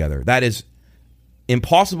procreate together. That is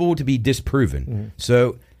impossible to be disproven.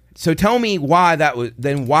 Mm-hmm. So tell me why that was.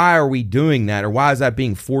 Then why are we doing that, or why is that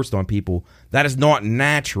being forced on people? That is not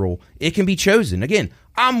natural. It can be chosen. Again,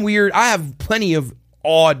 I'm weird. I have plenty of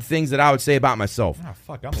odd things that I would say about myself. Oh,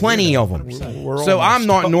 fuck, I'm plenty weirdo, of them. 100%. So I'm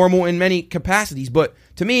not normal in many capacities. But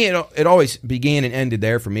to me, it always began and ended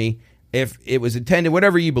there for me. If it was intended,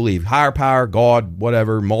 whatever you believe, higher power, God,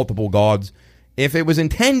 whatever, multiple gods. If it was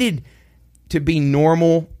intended to be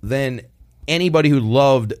normal, then anybody who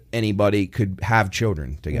loved anybody could have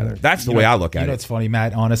children together. That's the way I look at It's it. funny,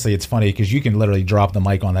 Matt. Honestly, it's funny because you can literally drop the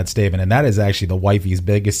mic on that statement, and that is actually the wifey's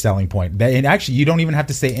biggest selling point. And actually, you don't even have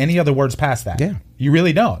to say any other words past that. Yeah. You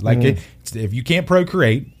really don't. Like, if you can't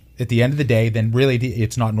procreate at the end of the day, then really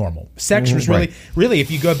it's not normal. Sex was really,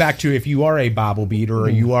 if you go back to if you are a Bible beater or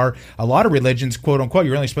you are a lot of religions, quote unquote,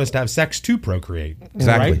 you're only supposed to have sex to procreate.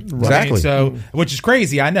 Exactly. Right? Exactly. So, which is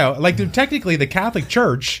crazy, I know. Like, technically, the Catholic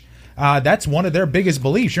Church. That's one of their biggest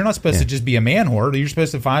beliefs. You're not supposed to just be a man whore. You're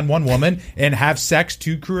supposed to find one woman and have sex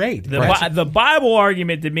to create. The Bible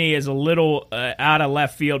argument to me is a little out of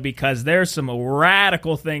left field because there's some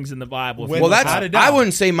radical things in the Bible. Well, Well, without a doubt. I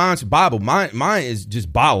wouldn't say mine's Bible. Mine is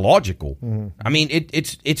just biological. I mean,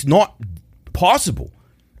 it's not possible.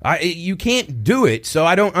 You can't do it. So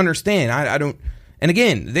I don't understand. I don't. And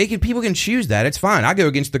again, people can choose that. It's fine. I go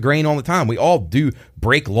against the grain all the time. We all do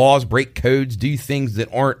break laws, break codes, do things that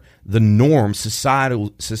aren't the norm,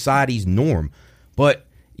 society's norm. But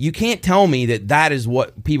you can't tell me that is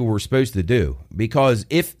what people were supposed to do, because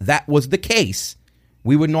if that was the case,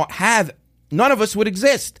 we would not have. None of us would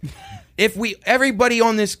exist. If everybody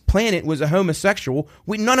on this planet was a homosexual,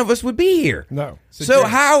 none of us would be here. No. So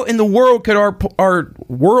how in the world could our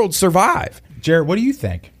world survive? Jared, what do you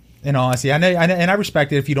think? In honesty, I know, and I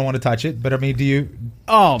respect it if you don't want to touch it. But I mean, do you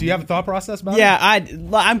have a thought process about it? Yeah,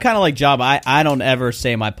 I'm kind of like Job. I don't ever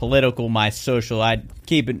say my political, my social. I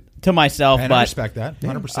keep it to myself. And but I respect that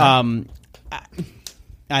 100%.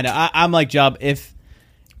 I know I'm like Job. If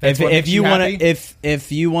what makes you you want happy? to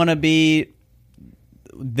if you want to be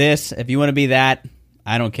this, if you want to be that,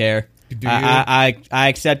 I don't care. Do you? I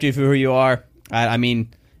accept you for who you are. I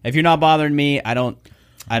mean, if you're not bothering me, I don't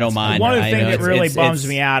mind. One of the I things know that really it's- bums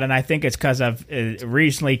me out, and I think it's because I've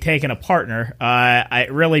recently taken a partner,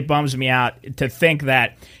 it really bums me out to think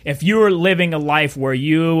that if you were living a life where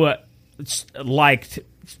you liked,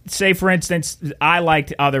 say for instance, I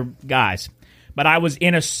liked other guys, but I was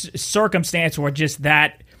in a circumstance where just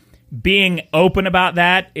that being open about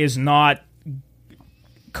that is not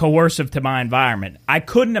coercive to my environment. I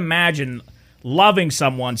couldn't imagine loving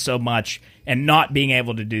someone so much and not being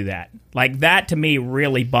able to do that. Like, that to me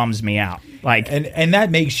really bums me out. Like, and that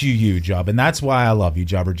makes you, Job, and that's why I love you,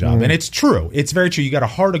 Jobber Job. And it's true. It's very true. You got a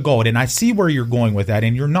heart of gold, and I see where you're going with that,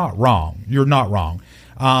 and you're not wrong. You're not wrong.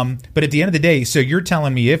 But at the end of the day, so you're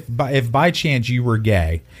telling me if by chance you were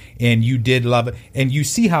gay and you did love it, and you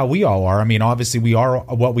see how we all are. I mean, obviously we are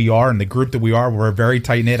what we are, and the group that we are, we're very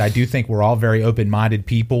tight knit. I do think we're all very open minded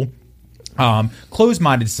people.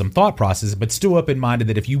 Closed-minded to some thought process, but still open-minded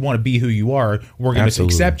that if you want to be who you are, we're going to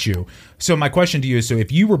accept you. So my question to you is, so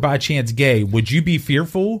if you were by chance gay, would you be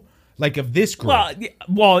fearful, like, of this group?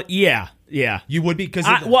 Well, yeah. You would be, because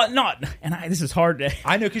this is hard to.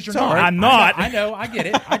 I know, because you're not. I'm not. I know. I get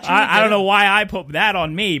it. I don't know why I put that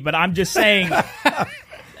on me, but I'm just saying.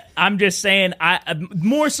 I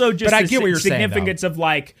more so just. But I get what you're significance saying, of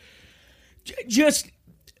like, just.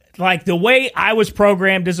 Like, the way I was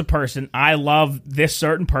programmed as a person, I love this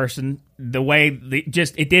certain person. The way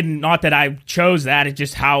it didn't, not that I chose that, it's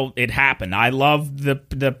just how it happened. I love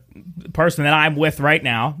the person that I'm with right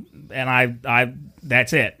now, and I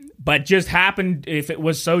that's it. But just happened, if it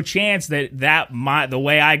was so chance that the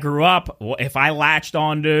way I grew up, if I latched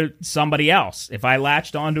onto somebody else, if I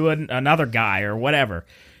latched onto another guy or whatever,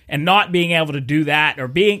 and not being able to do that, or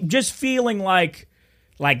just feeling like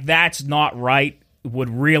that's not right,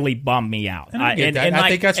 would really bum me out. And I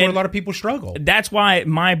think that's where a lot of people struggle. That's why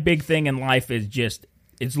my big thing in life is just,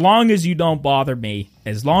 as long as you don't bother me,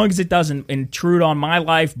 as long as it doesn't intrude on my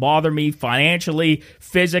life, bother me financially,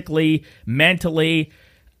 physically, mentally,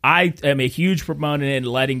 I am a huge proponent in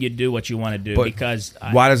letting you do what you want to do. But because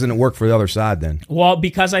why doesn't it work for the other side then? Well,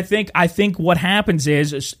 because I think what happens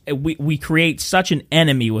is we create such an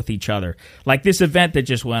enemy with each other. Like this event that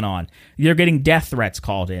just went on, you're getting death threats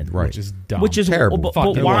called in, right? Which is dumb, which is terrible.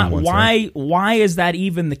 But why is that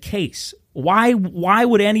even the case? Why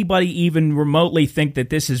would anybody even remotely think that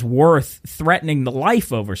this is worth threatening the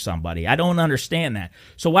life over somebody? I don't understand that.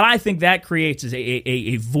 So what I think that creates is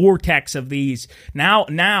a vortex of these. Now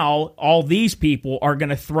all these people are going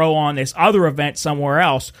to throw on this other event somewhere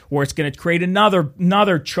else where it's going to create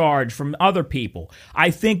another charge from other people.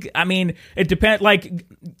 I mean, it depends. Like,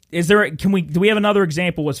 do we have another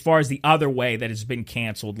example as far as the other way that has been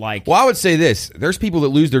canceled? Like, well, I would say this: there's people that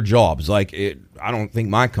lose their jobs. Like, I don't think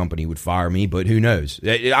my company would fire me, but who knows?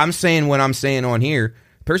 I'm saying what I'm saying on here.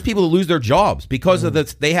 There's people that lose their jobs because of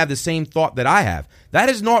they have the same thought that I have. That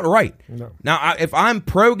is not right. No. Now, if I'm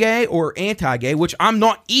pro-gay or anti-gay, which I'm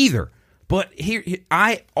not either, but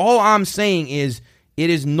all I'm saying is it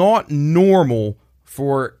is not normal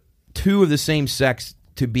for two of the same sex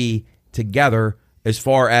to be together as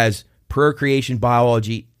far as procreation,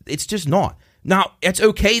 biology. It's just not. Now, it's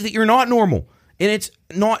okay that you're not normal, and it's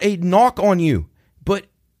not a knock on you, but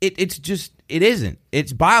it isn't.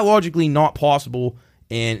 It's biologically not possible,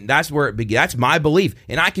 and that's where it begins. That's my belief,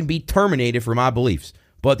 and I can be terminated for my beliefs.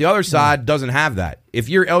 But the other side doesn't have that. If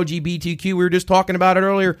you're LGBTQ, we were just talking about it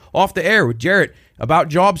earlier off the air with Jarrett about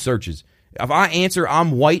job searches. If I answer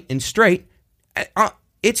I'm white and straight,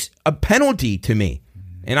 it's a penalty to me.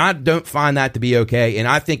 And I don't find that to be okay. And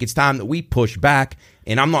I think it's time that we push back.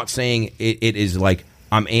 And I'm not saying it is like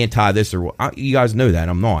I'm anti this or you guys know that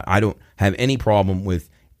I'm not. I don't have any problem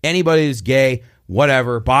with anybody that's gay,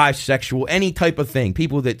 whatever, bisexual, any type of thing.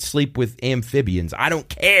 People that sleep with amphibians. I don't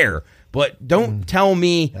care. But don't tell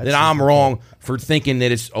me that I'm wrong for thinking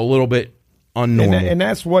that it's a little bit unnormal. And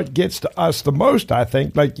that's what gets to us the most, I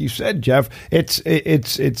think. Like you said, Jeff, it's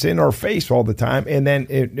in our face all the time. And then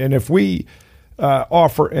if we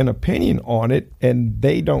offer an opinion on it and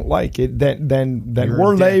they don't like it, then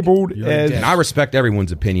we're labeled as. And I respect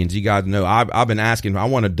everyone's opinions. You guys know I've been asking. I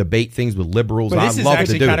want to debate things with liberals. But I this is love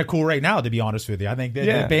actually to do kind it. of cool right now, to be honest with you. I think that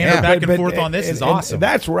the banner back and forth on this is awesome. And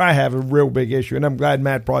that's where I have a real big issue, and I'm glad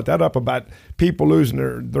Matt brought that up about people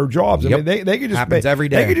losing their jobs. Yep. I mean, they could just happens every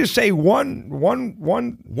day. They could just say one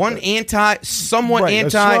somewhat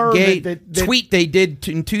anti-gay tweet they did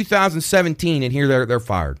in 2017, and here they're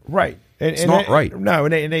fired. Right. It's not right. No,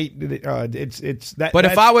 it's that. But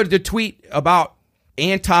if I were to tweet about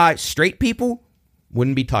anti-straight people,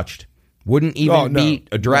 wouldn't be touched. Wouldn't even be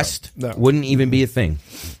addressed. No. Wouldn't even be a thing.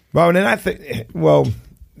 Well, and then I think,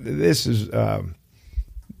 this is to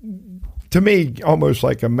me almost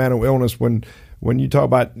like a mental illness when you talk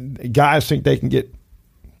about guys think they can get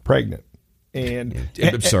pregnant. And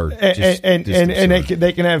absurd, and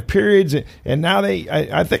they can have periods, and now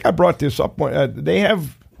I think I brought this up. They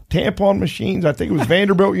have tampon machines. I think it was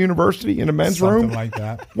Vanderbilt University in the men's Something room. like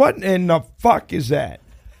that. What in the fuck is that?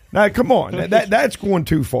 Now, come on. That's going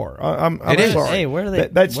too far. I'm sorry. Hey, where do they?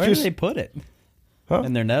 Do they put it? Huh?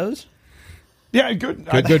 In their nose? Yeah, good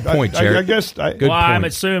point, Jared. I guess. Good well, point. I'm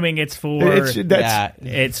assuming it's for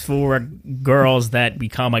it's for girls that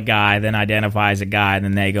become a guy, then identify as a guy, and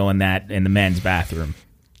then they go in the men's bathroom.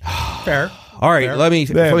 Fair. All right,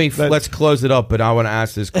 Fair. let's close it up. But I want to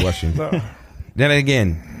ask this question. Then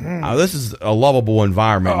again, this is a lovable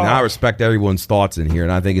environment, and I respect everyone's thoughts in here,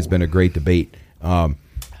 and I think it's been a great debate.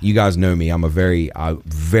 You guys know me. I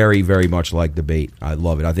very, very much like debate. I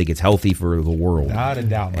love it. I think it's healthy for the world. Not a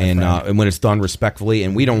doubt, my and friend. and when it's done respectfully,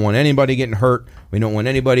 and we don't want anybody getting hurt. We don't want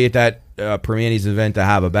anybody at that Permanis event to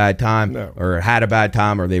have a bad time or had a bad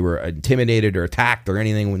time or they were intimidated or attacked or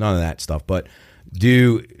anything. None of that stuff. But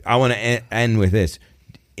I want to end with this.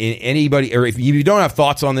 Anybody, or if you don't have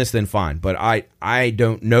thoughts on this, then fine. But I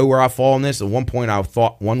don't know where I fall on this. At one point, I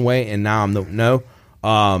thought one way, and now I'm no.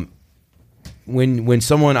 When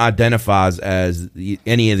someone identifies as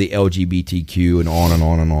any of the LGBTQ and on and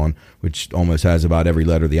on and on, which almost has about every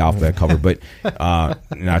letter of the alphabet covered, but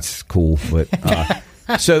that's cool. But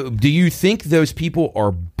so, do you think those people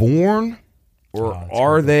are born, or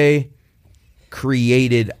are they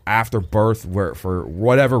created after birth for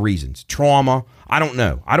whatever reasons? Trauma? I don't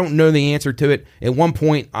know. I don't know the answer to it. At one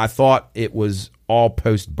point, I thought it was all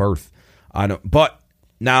post-birth. But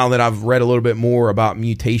now that I've read a little bit more about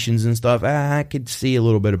mutations and stuff, I could see a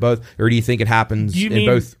little bit of both. Or do you think it happens in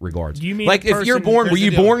both regards? You mean like if you're born, were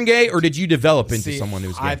you born gay, or did you develop into See, someone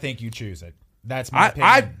who's gay? I think you choose it. That's my opinion.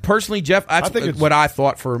 I personally, Jeff, that's what I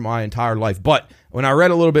thought for my entire life. But when I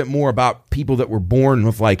read a little bit more about people that were born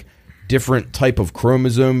with like different type of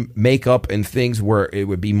chromosome makeup and things where it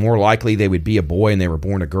would be more likely they would be a boy and they were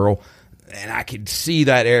born a girl, and I could see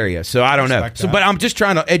that area. So I don't know. But I'm just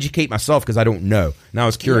trying to educate myself because I don't know. And I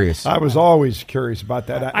was curious. I was always curious about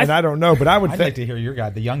that, and I don't know. But I'd like to hear your guy,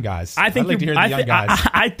 the young guys. I think I'd like to hear the young guys.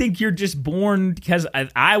 I think you're just born because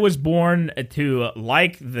I was born to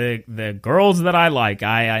like the girls that I like.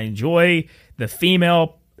 I enjoy the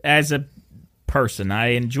female as a person.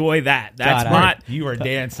 I enjoy that. That's you are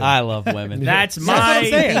dancing. I love women. That's what I'm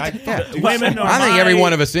saying. Women are I think every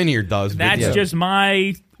one of us in here does. That's just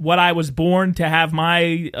what I was born to have my.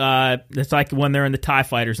 It's like when they're in the TIE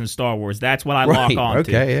fighters in Star Wars. That's what I lock on to.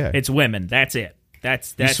 Okay, yeah. It's women. That's it.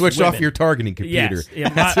 That's you switched women. off your targeting computer.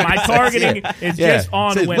 Yes. Yeah, my targeting is just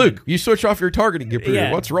on women. Luke, you switch off your targeting computer.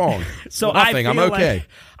 Yeah. What's wrong? So nothing. I'm okay.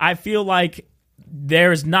 I feel like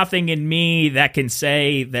there's nothing in me that can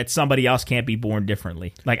say that somebody else can't be born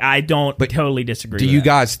differently. Like I don't totally disagree. Do with you that.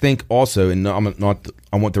 guys think also? And I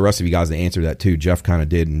want the rest of you guys to answer that too. Jeff kind of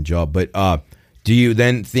did in Job, but do you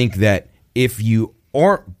then think that if you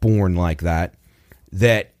aren't born like that,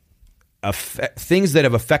 that things that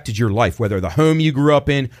have affected your life, whether the home you grew up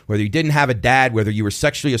in, whether you didn't have a dad, whether you were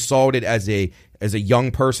sexually assaulted as a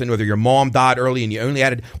young person, whether your mom died early and you only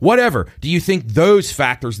had whatever, do you think those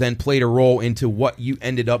factors then played a role into what you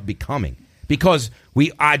ended up becoming? Because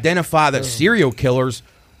we identify that serial killers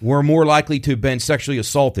were more likely to have been sexually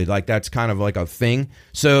assaulted. Like that's kind of like a thing.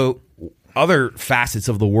 So other facets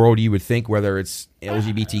of the world, you would think, whether it's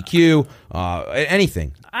LGBTQ,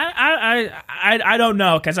 anything. I don't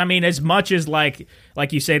know, because I mean, as much as like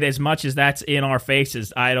you say, as much as that's in our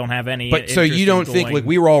faces, I don't have any. But so you don't think like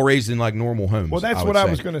we were all raised in like normal homes? Well, that's what I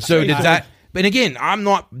was going to say. So did that? But again, I'm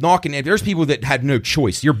not knocking it. There's people that had no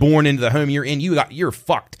choice. You're born into the home you're in. You're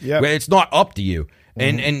fucked. Yep. It's not up to you.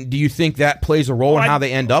 And do you think that plays a role in how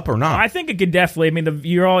they end up or not? I think it could definitely. I mean,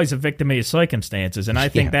 you're always a victim of your circumstances, and I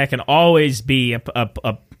think that can always be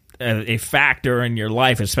a factor in your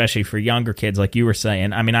life, especially for younger kids, like you were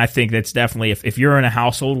saying. I mean, I think that's definitely if you're in a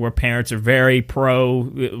household where parents are very pro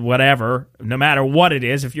whatever, no matter what it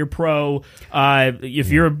is. If you're pro, if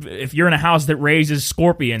you're in a house that raises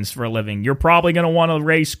scorpions for a living, you're probably going to want to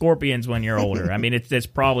raise scorpions when you're older. I mean, it's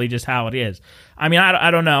probably just how it is. I mean, I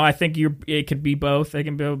don't know. I think it could be both. It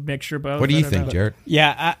can be a mixture of both. What do you think, Jared?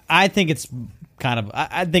 Yeah, I think it's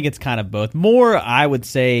kind of both. More, I would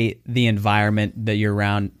say the environment that you're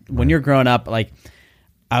around when you're growing up. Like,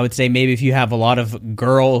 I would say maybe if you have a lot of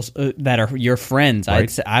girls that are your friends,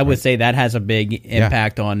 I would say that has a big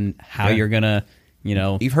impact on how you're gonna.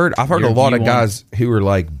 I've heard a lot of guys who are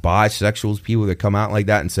like bisexuals, people that come out like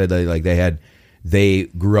that and said they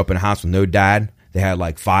grew up in a house with no dad. They had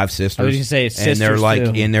like 5 sisters. I was going to say sisters, and they're like,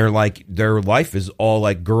 too. and they're like, their life is all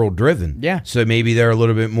like girl driven. Yeah. So maybe they're a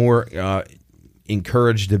little bit more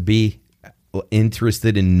encouraged to be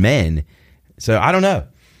interested in men. So I don't know.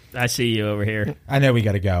 I see you over here. I know we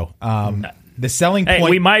got to go. The selling point. Hey,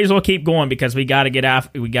 we might as well keep going because we got to get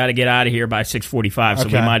out. We got to get out of here by 6:45. So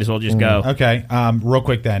we might as well just go. Okay. Real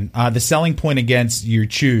quick then. The selling point against you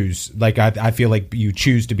choose, like I feel like you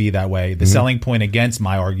choose to be that way. The selling point against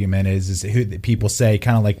my argument is who people say,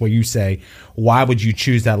 kind of like what you say. Why would you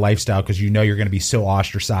choose that lifestyle? Because you know you're going to be so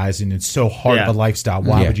ostracized and it's so hard of a lifestyle.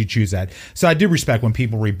 Why would you choose that? So I do respect when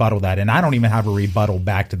people rebuttal that, and I don't even have a rebuttal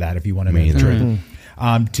back to that. If you want to know the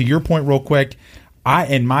truth. To your point, real quick.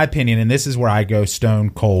 In my opinion, and this is where I go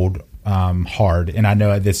stone cold hard, and I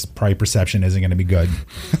know this probably perception isn't going to be good.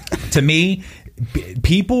 To me,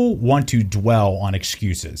 people want to dwell on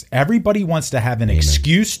excuses. Everybody wants to have an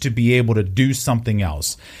excuse to be able to do something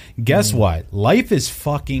else. Guess what? Life is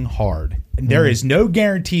fucking hard. There is no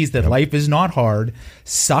guarantees that life is not hard.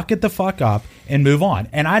 Suck it the fuck up and move on.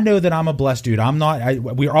 And I know that I'm a blessed dude. I'm not.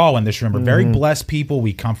 We're all in this room. We're very blessed people.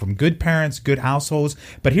 We come from good parents, good households.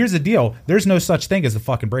 But here's the deal. There's no such thing as the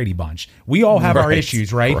fucking Brady Bunch. We all have our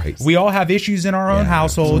issues, right? We all have issues in our own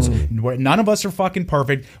households. None of us are fucking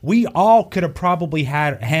perfect. We all could have probably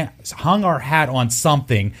hung our hat on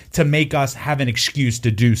something to make us have an excuse to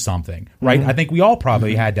do something, right? I think we all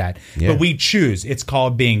probably had that. But we choose. It's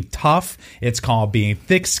called being tough. It's called being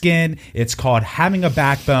thick-skinned. It's called having a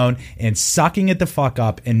backbone and sucking it the fuck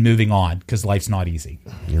up and moving on because life's not easy.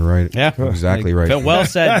 You're right. Yeah. Exactly right. Well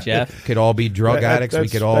said, Jeff. Could all be drug addicts. We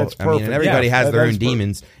could all, I mean, and everybody has their own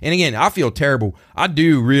demons. And again, I feel terrible. I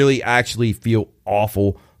do really actually feel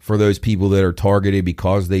awful for those people that are targeted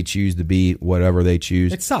because they choose to be whatever they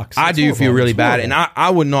choose. It sucks. I do feel really bad. And I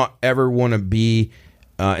would not ever want to be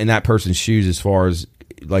in that person's shoes as far as,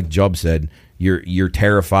 like Jubb said, you're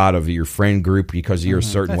terrified of your friend group because you're a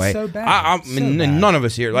certain way. So bad. I mean, none of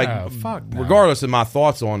us here, like, regardless of my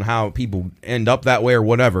thoughts on how people end up that way or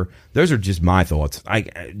whatever, those are just my thoughts. I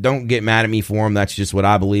don't get mad at me for them. That's just what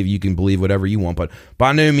I believe. You can believe whatever you want, but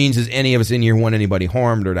by no means does any of us in here want anybody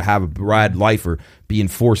harmed or to have a bad life or being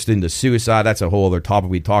forced into suicide. That's a whole other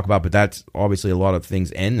topic we talk about, but that's obviously a lot of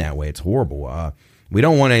things end that way. It's horrible. We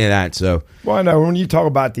don't want any of that. So, well, I know when you talk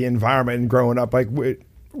about the environment and growing up, like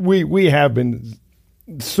we have been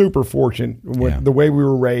super fortunate with the way we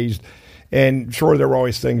were raised, and sure there were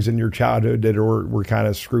always things in your childhood that were kind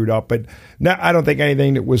of screwed up, but now I don't think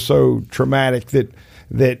anything that was so traumatic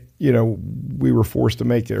that you know we were forced to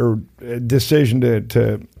make or a decision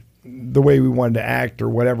to the way we wanted to act or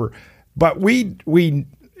whatever. But we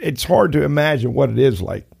it's hard to imagine what it is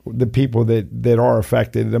like. The people that are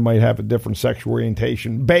affected that might have a different sexual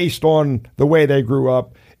orientation based on the way they grew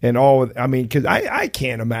up and all. I mean, because I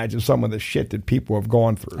can't imagine some of the shit that people have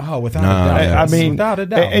gone through. Oh, without a doubt. I mean, without a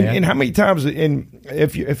doubt. And how many times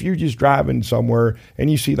if you're just driving somewhere and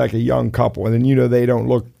you see like a young couple and then you know they don't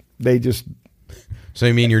look, they just. So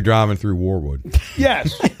you mean you're driving through Warwood?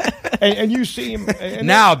 Yes. And you see them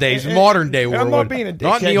nowadays, modern day Warwood. I'm not being a dickhead,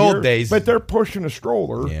 not in the old days, but they're pushing a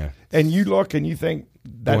stroller, and you look and you think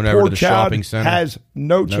that going poor over to the child shopping center has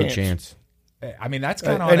no chance. I mean, that's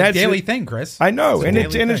kind of a daily thing, Chris. I know, and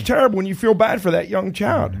it's terrible when you feel bad for that young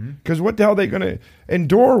child because what the hell are they going to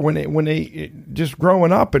endure when they just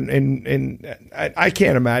growing up and I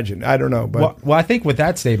can't imagine. I don't know, but well, I think with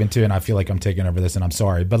that statement too, and I feel like I'm taking over this, and I'm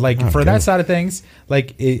sorry, but like for that side of things,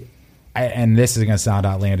 like and this is going to sound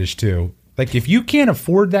outlandish too. Like if you can't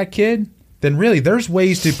afford that kid, then really there's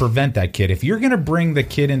ways to prevent that kid. If you're going to bring the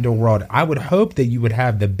kid into a world, I would hope that you would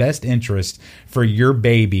have the best interest for your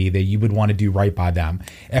baby, that you would want to do right by them.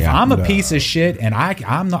 If I'm a piece of shit and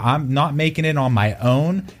I'm not making it on my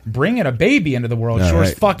own, bringing a baby into the world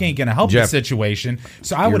as fuck ain't going to help the situation.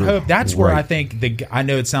 So I would hope that's where I think I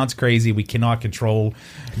know it sounds crazy. We cannot control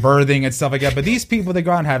birthing and stuff like that, but these people that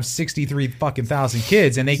go out and have 63 fucking thousand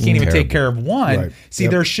kids and they can't even take care of one. Right. See,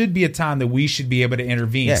 there should be a time that we should be able to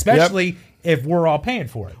intervene, especially if we're all paying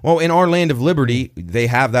for it. Well, in our land of liberty, they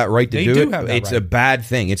have that right to do it. It's a bad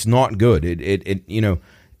thing. It's not good. It you know,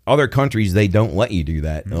 other countries they don't let you do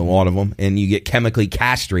that. A lot of them, and you get chemically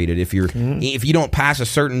castrated if you don't pass a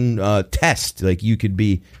certain test. Like you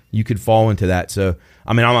could fall into that. So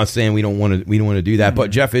I mean, I'm not saying we don't want to do that, but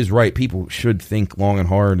Jeff is right. People should think long and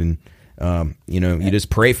hard, and you know, you just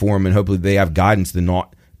pray for them, and hopefully they have guidance to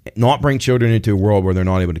not bring children into a world where they're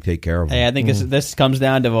not able to take care of them. Hey, I think this comes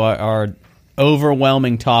down to our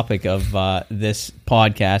overwhelming topic of this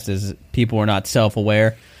podcast is people are not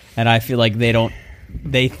self-aware, and I feel like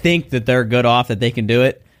they think that they're good off, that they can do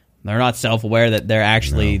it. They're not self-aware that they're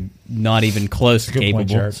actually not even close to Good capable. point,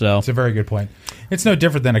 Jared. So it's a very good point. It's no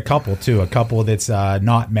different than a couple too. A couple that's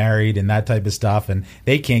not married and that type of stuff, and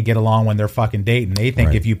they can't get along when they're fucking dating. They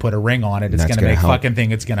think if you put a ring on it, it's going to make fucking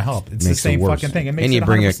thing. It's going to help. It's the same fucking thing. It makes and you it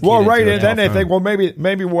bring a 100%. Well, right, and then they phone. think, well,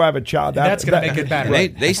 maybe we'll have a child. That's going to make it better.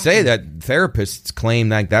 They say that therapists claim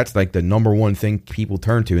that that's like the number one thing people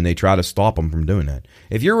turn to, and they try to stop them from doing that.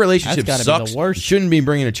 If your relationship That's gotta be the sucks, worst. you shouldn't be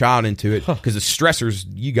bringing a child into it because the stressors,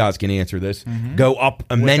 you guys can answer this, go up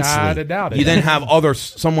immensely. Without a doubt. You then have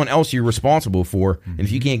someone else you're responsible for, and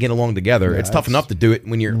if you can't get along together, it's tough enough to do it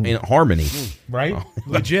when you're in harmony. Right?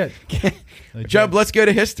 Legit. Job, let's go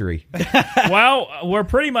to history. Well, we're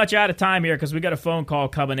pretty much out of time here because we got a phone call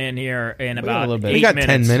coming in here in about 8 bit. We got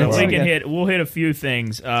minutes. 10 minutes. So we'll hit a few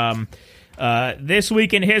things. This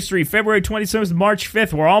week in history, February 27th, March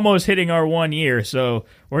 5th, we're almost hitting our 1 year, so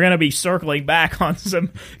we're going to be circling back on some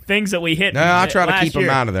things that we hit. No, I try to last keep them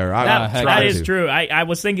year. out of there. That is true. I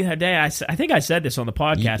was thinking that day, I think I said this on the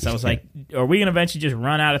podcast. I was like, are we going to eventually just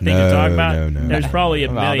run out of things to talk about? No. There's probably a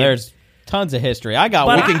well, million. there's tons of history. I got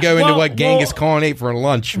But one. We can go into what Genghis Khan ate for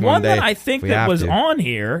lunch one day. that I think if we that have was to. on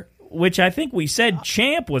here, which I think we said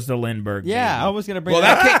Champ was the Lindbergh baby. Yeah, I was going to bring Well,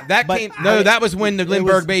 that but came. No, that was when the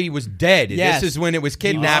Lindbergh was- baby was dead. Yes. This is when it was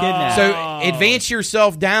kidnapped. kidnapped. So advance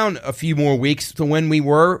yourself down a few more weeks to when we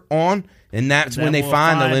were on, and that's Then when they we'll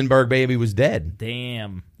find the find- Lindbergh baby was dead.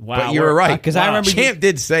 Damn. Wow. But you were right 'cause I remember Champ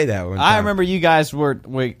did say that one time. I remember you guys were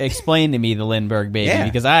explaining to me the Lindbergh baby Yeah.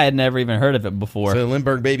 because I had never even heard of it before. So the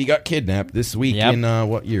Lindbergh baby got kidnapped this week Yep. in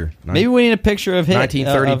what year? Maybe we need a picture of him,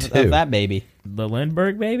 1932. of that baby. The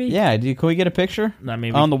Lindbergh baby? Yeah, can we get a picture I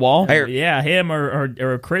mean, on the wall? Hey, Yeah, him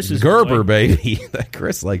or Chris's Gerber boy. baby.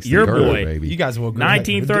 Chris likes Your the Gerber boy. baby. You guys will agree.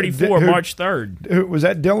 1934, Who- March 3rd. Was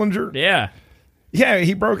that Dillinger? Yeah. Yeah,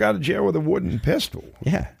 he broke out of jail with a wooden pistol.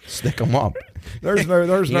 Yeah, stick them up. There's no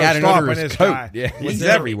He had it under stopping his this coat. guy. Yeah, he's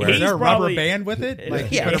there- everywhere. Is there a probably- rubber band with it?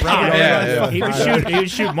 Like, Yeah, you put a yeah, rubber band yeah, on it? He would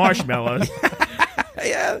shoot marshmallows.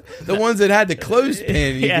 Yeah, the ones that had the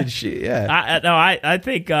clothespin you Yeah. could shoot. Yeah, I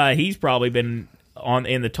think he's probably been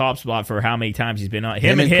in the top spot for how many times he's been on.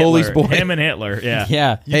 Him Him and and Cooley's Hitler. boy. Him and Hitler. Yeah.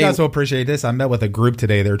 Yeah. You guys will appreciate this. I met with a group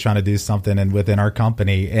today. They were trying to do something and within our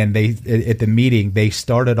company, and they at the meeting they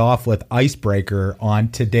started off with icebreaker on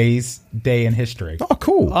today's day in history. Oh,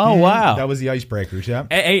 cool. Oh, wow. That was the icebreakers. Yeah.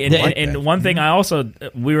 Hey, and one thing I also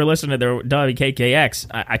we were listening to their WKKX.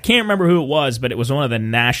 I can't remember who it was, but it was one of the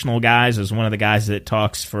national guys. It was one of the guys that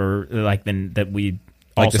talks for that we.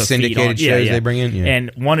 Like also the syndicated feed on. shows they bring in? Yeah.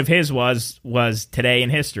 And one of his was Today in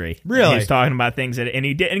History. Really? He was talking about things and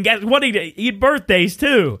he did. And guess what he did? He had birthdays,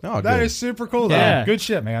 too. Oh, That good. is super cool. Though. Yeah. Good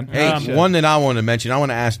shit, man. Hey, Good shit. one that I want to mention. I want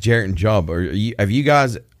to ask Jarrett and Jubb. Are you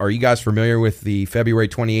guys familiar with the February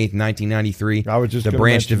 28th, 1993? I was just the gonna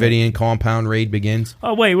Branch mention Davidian compound raid begins.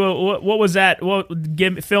 Oh, wait. What was that? Well,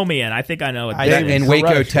 fill me in. I think I know it. In Koresh, Waco,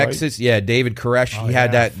 right? Texas. Yeah, David Koresh. He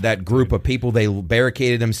had that group of people. They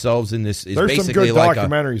barricaded themselves in this. It's There's some basically good like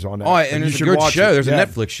documentaries on that. Oh, and You there's a should good watch show. it. There's Yeah. a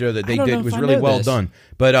Netflix show that they don't did. know It was if I really know well this. done.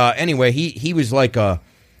 But anyway, he was like I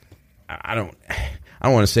don't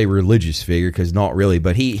want to say religious figure because not really,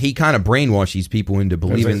 but he kind of brainwashed these people into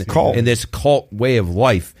believing cult. in this cult way of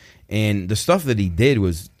life, and the stuff that he did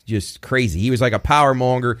was just crazy. He was like a power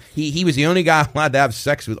monger. He was the only guy allowed to have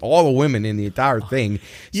sex with all the women in the entire thing.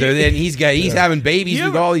 So then he's having babies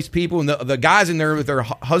with all these people, and the guys in there with their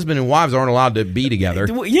husband and wives aren't allowed to be together.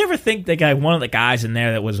 You ever think one of the guys in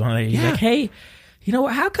there that was one of the, he's like, hey, you know,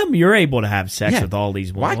 how come you're able to have sex Yeah. with all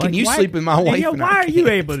these women? Why can you sleep with my wife Yeah, and I why are you can't?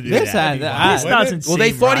 able to do This that? I- This doesn't Well,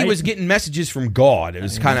 they seem thought right. he was getting messages from God. It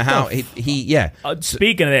was kind of how he yeah.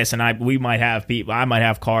 Speaking of this, and we might have people. I might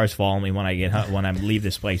have cars following me when I leave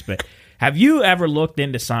this place. But have you ever looked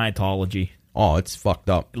into Scientology? Oh, it's fucked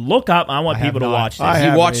up. Look up. I want have people to not. watch this. I You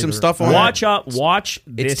haven't watch some either. stuff on Watch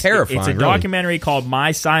this. It's terrifying, It's a really. documentary called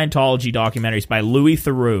My Scientology Documentary. It's by Louis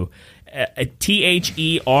Theroux.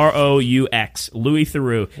 Theroux. Louis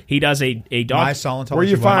Theroux. He does a My doc. Scientology. Where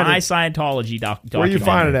you one. find My it? Scientology documentary. Where you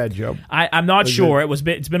find it at, Joe? I'm not sure. it-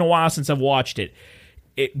 It's been a while since I've watched it.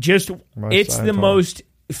 It's the Scientology. most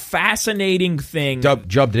fascinating thing. Jubb,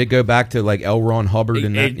 did it go back to like L. Ron Hubbard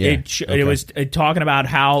and that? It was talking about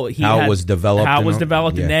how it was developed how it and was all-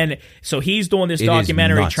 developed, yeah. and then so he's doing this It is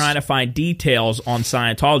documentary nuts. trying to find details on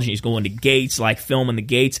Scientology. He's going to gates, like filming the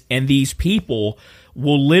gates, and these people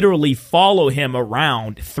will literally follow him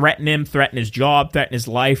around, threaten his job, threaten his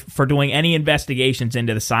life for doing any investigations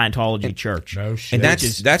into the Scientology church. No shit. And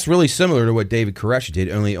that's really similar to what David Koresh did,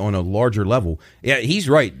 only on a larger level. Yeah, he's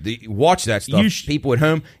right. Watch that stuff. You People at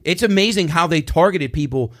home. It's amazing how they targeted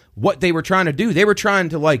people, what they were trying to do. They were trying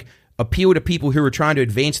to, like, appeal to people who are trying to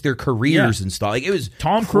advance their careers and stuff. Like, it was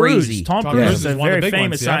Tom crazy. Cruise. Tom Cruise is a one of the very big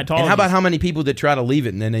famous ones, yeah. Scientologist. And how about how many people that try to leave it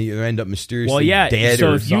and then they end up mysteriously dead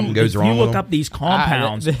so or if something goes wrong If you with look them? up these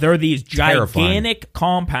compounds, they're these Terrifying. gigantic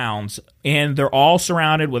compounds, and they're all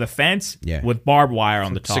surrounded with a fence with barbed wire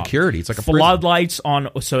on the top. Security. It's like a prison. floodlights on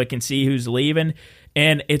so it can see who's leaving,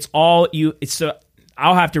 and it's all you. It's so.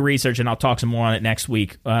 I'll have to research and I'll talk some more on it next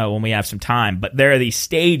week when we have some time. But there are these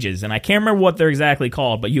stages, and I can't remember what they're exactly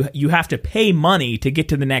called, but you have to pay money to get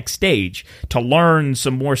to the next stage to learn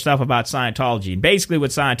some more stuff about Scientology. And basically what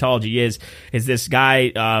Scientology is this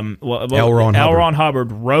guy, L. Ron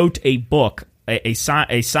Hubbard wrote a book, a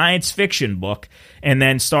science fiction book, and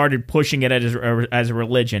then started pushing it as a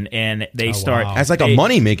religion. And they as like a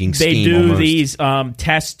money making scheme. They do almost. these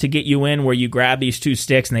tests to get you in, where you grab these two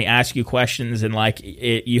sticks and they ask you questions, and like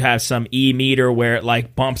you have some meter where it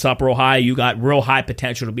like bumps up real high. You got real high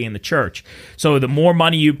potential to be in the church. So the more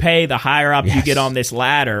money you pay, the higher up you get on this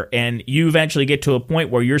ladder, and you eventually get to a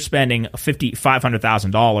point where you're spending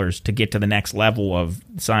 $500,000 to get to the next level of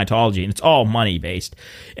Scientology, and it's all money based.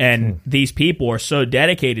 And these people are so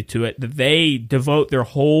dedicated to it that they devote their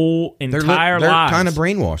whole entire they're lives. kind of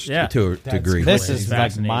brainmushed to a degree. This is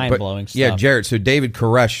like mind blowing stuff. Yeah, Jared. So David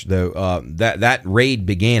Koresh, though, that raid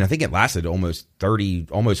began. I think it lasted almost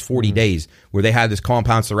 40 days, where they had this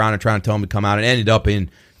compound surrounded, trying to tell them to come out, and ended up in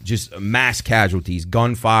just mass casualties,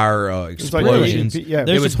 gunfire, explosions.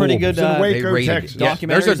 There's some pretty good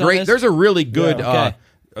documentaries. There's a really good.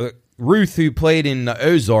 Ruth, who played in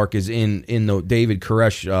Ozark, is in the David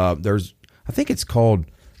Koresh. I think it's called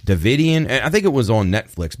Davidian, and I think it was on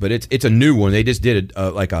Netflix, but it's a new one. They just did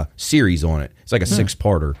like a series on it. It's like a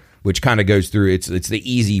 6-parter, which kind of goes through. It's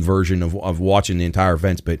the easy version of watching the entire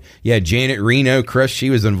events. But yeah, Janet Reno, Chris, she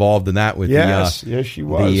was involved in that with she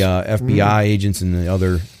was the FBI agents and the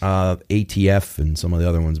other ATF and some of the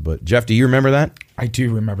other ones. But Jeff, do you remember that? I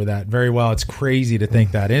do remember that very well. It's crazy to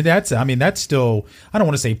think that. And that's still, I don't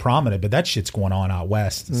want to say prominent, but that shit's going on out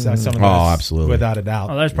west. So some of absolutely. Without a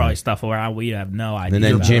doubt. Oh, there's probably stuff where we have no idea. And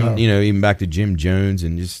then about Jim, even back to Jim Jones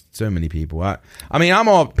and just so many people. I'm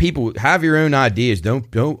all people have your own ideas. Don't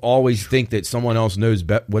always think that someone else knows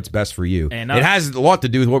what's best for you. And it has a lot to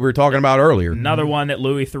do with what we were talking about earlier. Another one that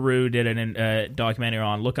Louis Theroux did a documentary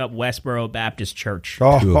on. Look up Westboro Baptist Church.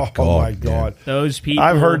 Oh my God. Those people.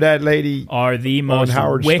 I've heard that lady are the most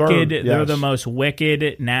wicked. They're the most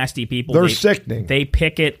wicked, nasty people. They're sickening. They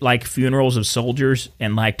picket like funerals of soldiers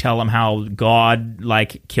and like tell them how God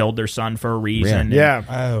like killed their son for a reason.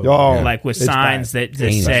 Like with signs that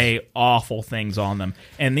say awful things on them.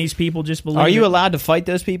 And these people just believe. Are you allowed to fight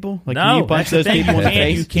those people? Like, no, can you punch those people in the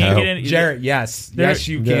face? You can't get in. Jared, yes,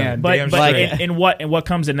 you can. But and what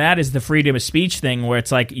comes in that is the freedom of speech thing, where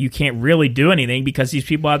it's like you can't really do anything because these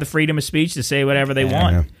people have the freedom of speech to say whatever they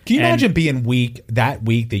want. Can you imagine being weak that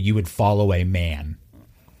you would follow a man?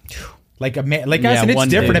 Like a man, like us, and it's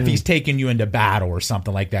different if he's taking you into battle or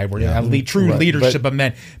something like that, where you have true leadership of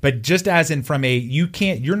men. But just as in from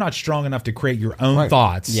you're not strong enough to create your own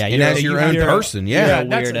thoughts. Yeah, and as your own person.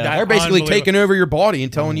 They're basically taking over your body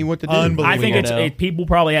and telling you what to do. I think people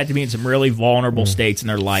probably have to be in some really vulnerable states in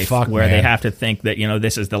their life where they have to think that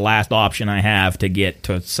this is the last option I have to get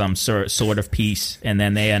to some sort of peace, and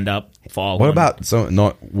then they end up falling. What about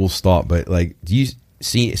we'll stop, but like, do you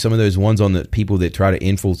see some of those ones on the people that try to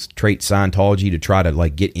infiltrate Scientology to try to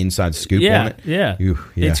like get inside scoop on it?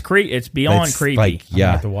 It's beyond creepy. I'm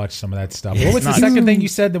gonna have to watch some of that stuff. What was the second thing you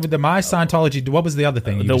said? The My Scientology. What was the other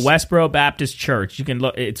thing? The Westboro Baptist Church. You can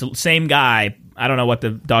look. It's the same guy. I don't know what the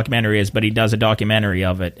documentary is, but he does a documentary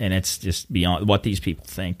of it, and it's just beyond what these people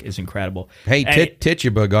think is incredible. Hey,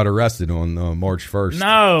 Tituba got arrested on March 1st.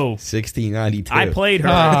 No, 1692. I played her.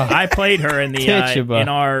 I played her in the in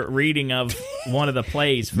our reading of one of the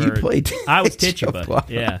plays. You played. I was Tituba.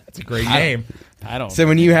 Yeah, that's a great name. I don't. So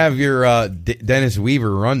when you have your Dennis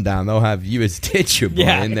Weaver rundown, they'll have you as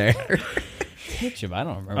Tituba in there. I don't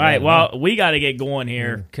remember. All right, well, we got to get going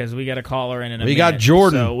here because we got a caller in a minute. We got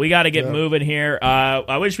Jordan. So we got to get moving here.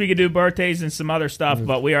 I wish we could do birthdays and some other stuff,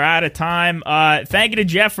 but we are out of time. Thank you to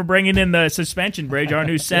Jeff for bringing in the suspension bridge, our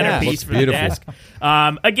new centerpiece for the desk.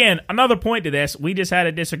 Again, another point to this, we just had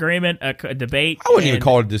a disagreement, a debate. I wouldn't even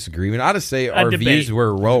call it a disagreement. I'd just say our views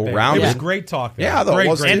were well-rounded. It was great talk. Yeah, I thought it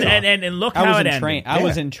was. And look how it ended. I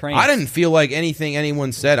was entrained. I didn't feel like anything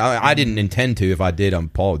anyone said. I didn't intend to. If I did, I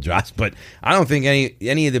apologize. But I don't think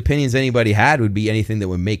any of the opinions anybody had would be anything that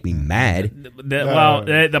would make me mad.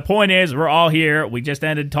 The point is, we're all here. We just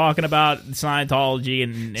ended talking about Scientology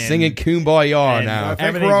and singing Kumbaya now.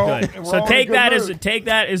 Everything's good. So take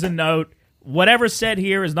that as a note. Whatever's said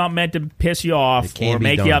here is not meant to piss you off or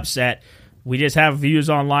make you upset. We just have views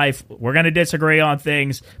on life. We're going to disagree on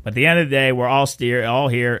things, but at the end of the day, we're all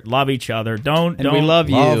here, love each other. Don't we love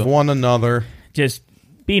you. Love one another. Just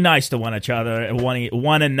be nice to one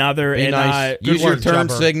another. Be and nice. Use your turn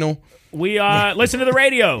Jumper. signal. we listen to the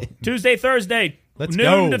radio Tuesday, Thursday, Let's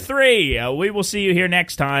noon go. to 3. We will see you here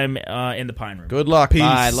next time in the Pine Room. Good luck. Peace.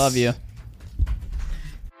 Bye. Love you.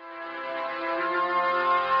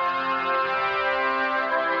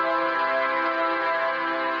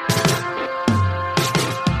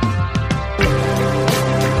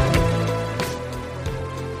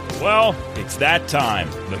 Well, it's that time.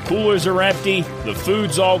 The coolers are empty, the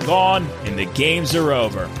food's all gone, and the games are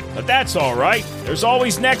over. But that's all right. There's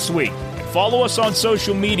always next week. Follow us on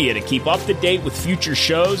social media to keep up to date with future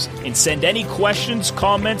shows and send any questions,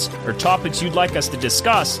 comments, or topics you'd like us to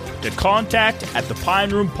discuss to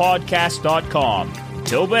contact@thepineroompodcast.com.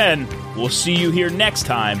 Until then, we'll see you here next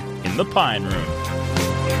time in the Pine Room.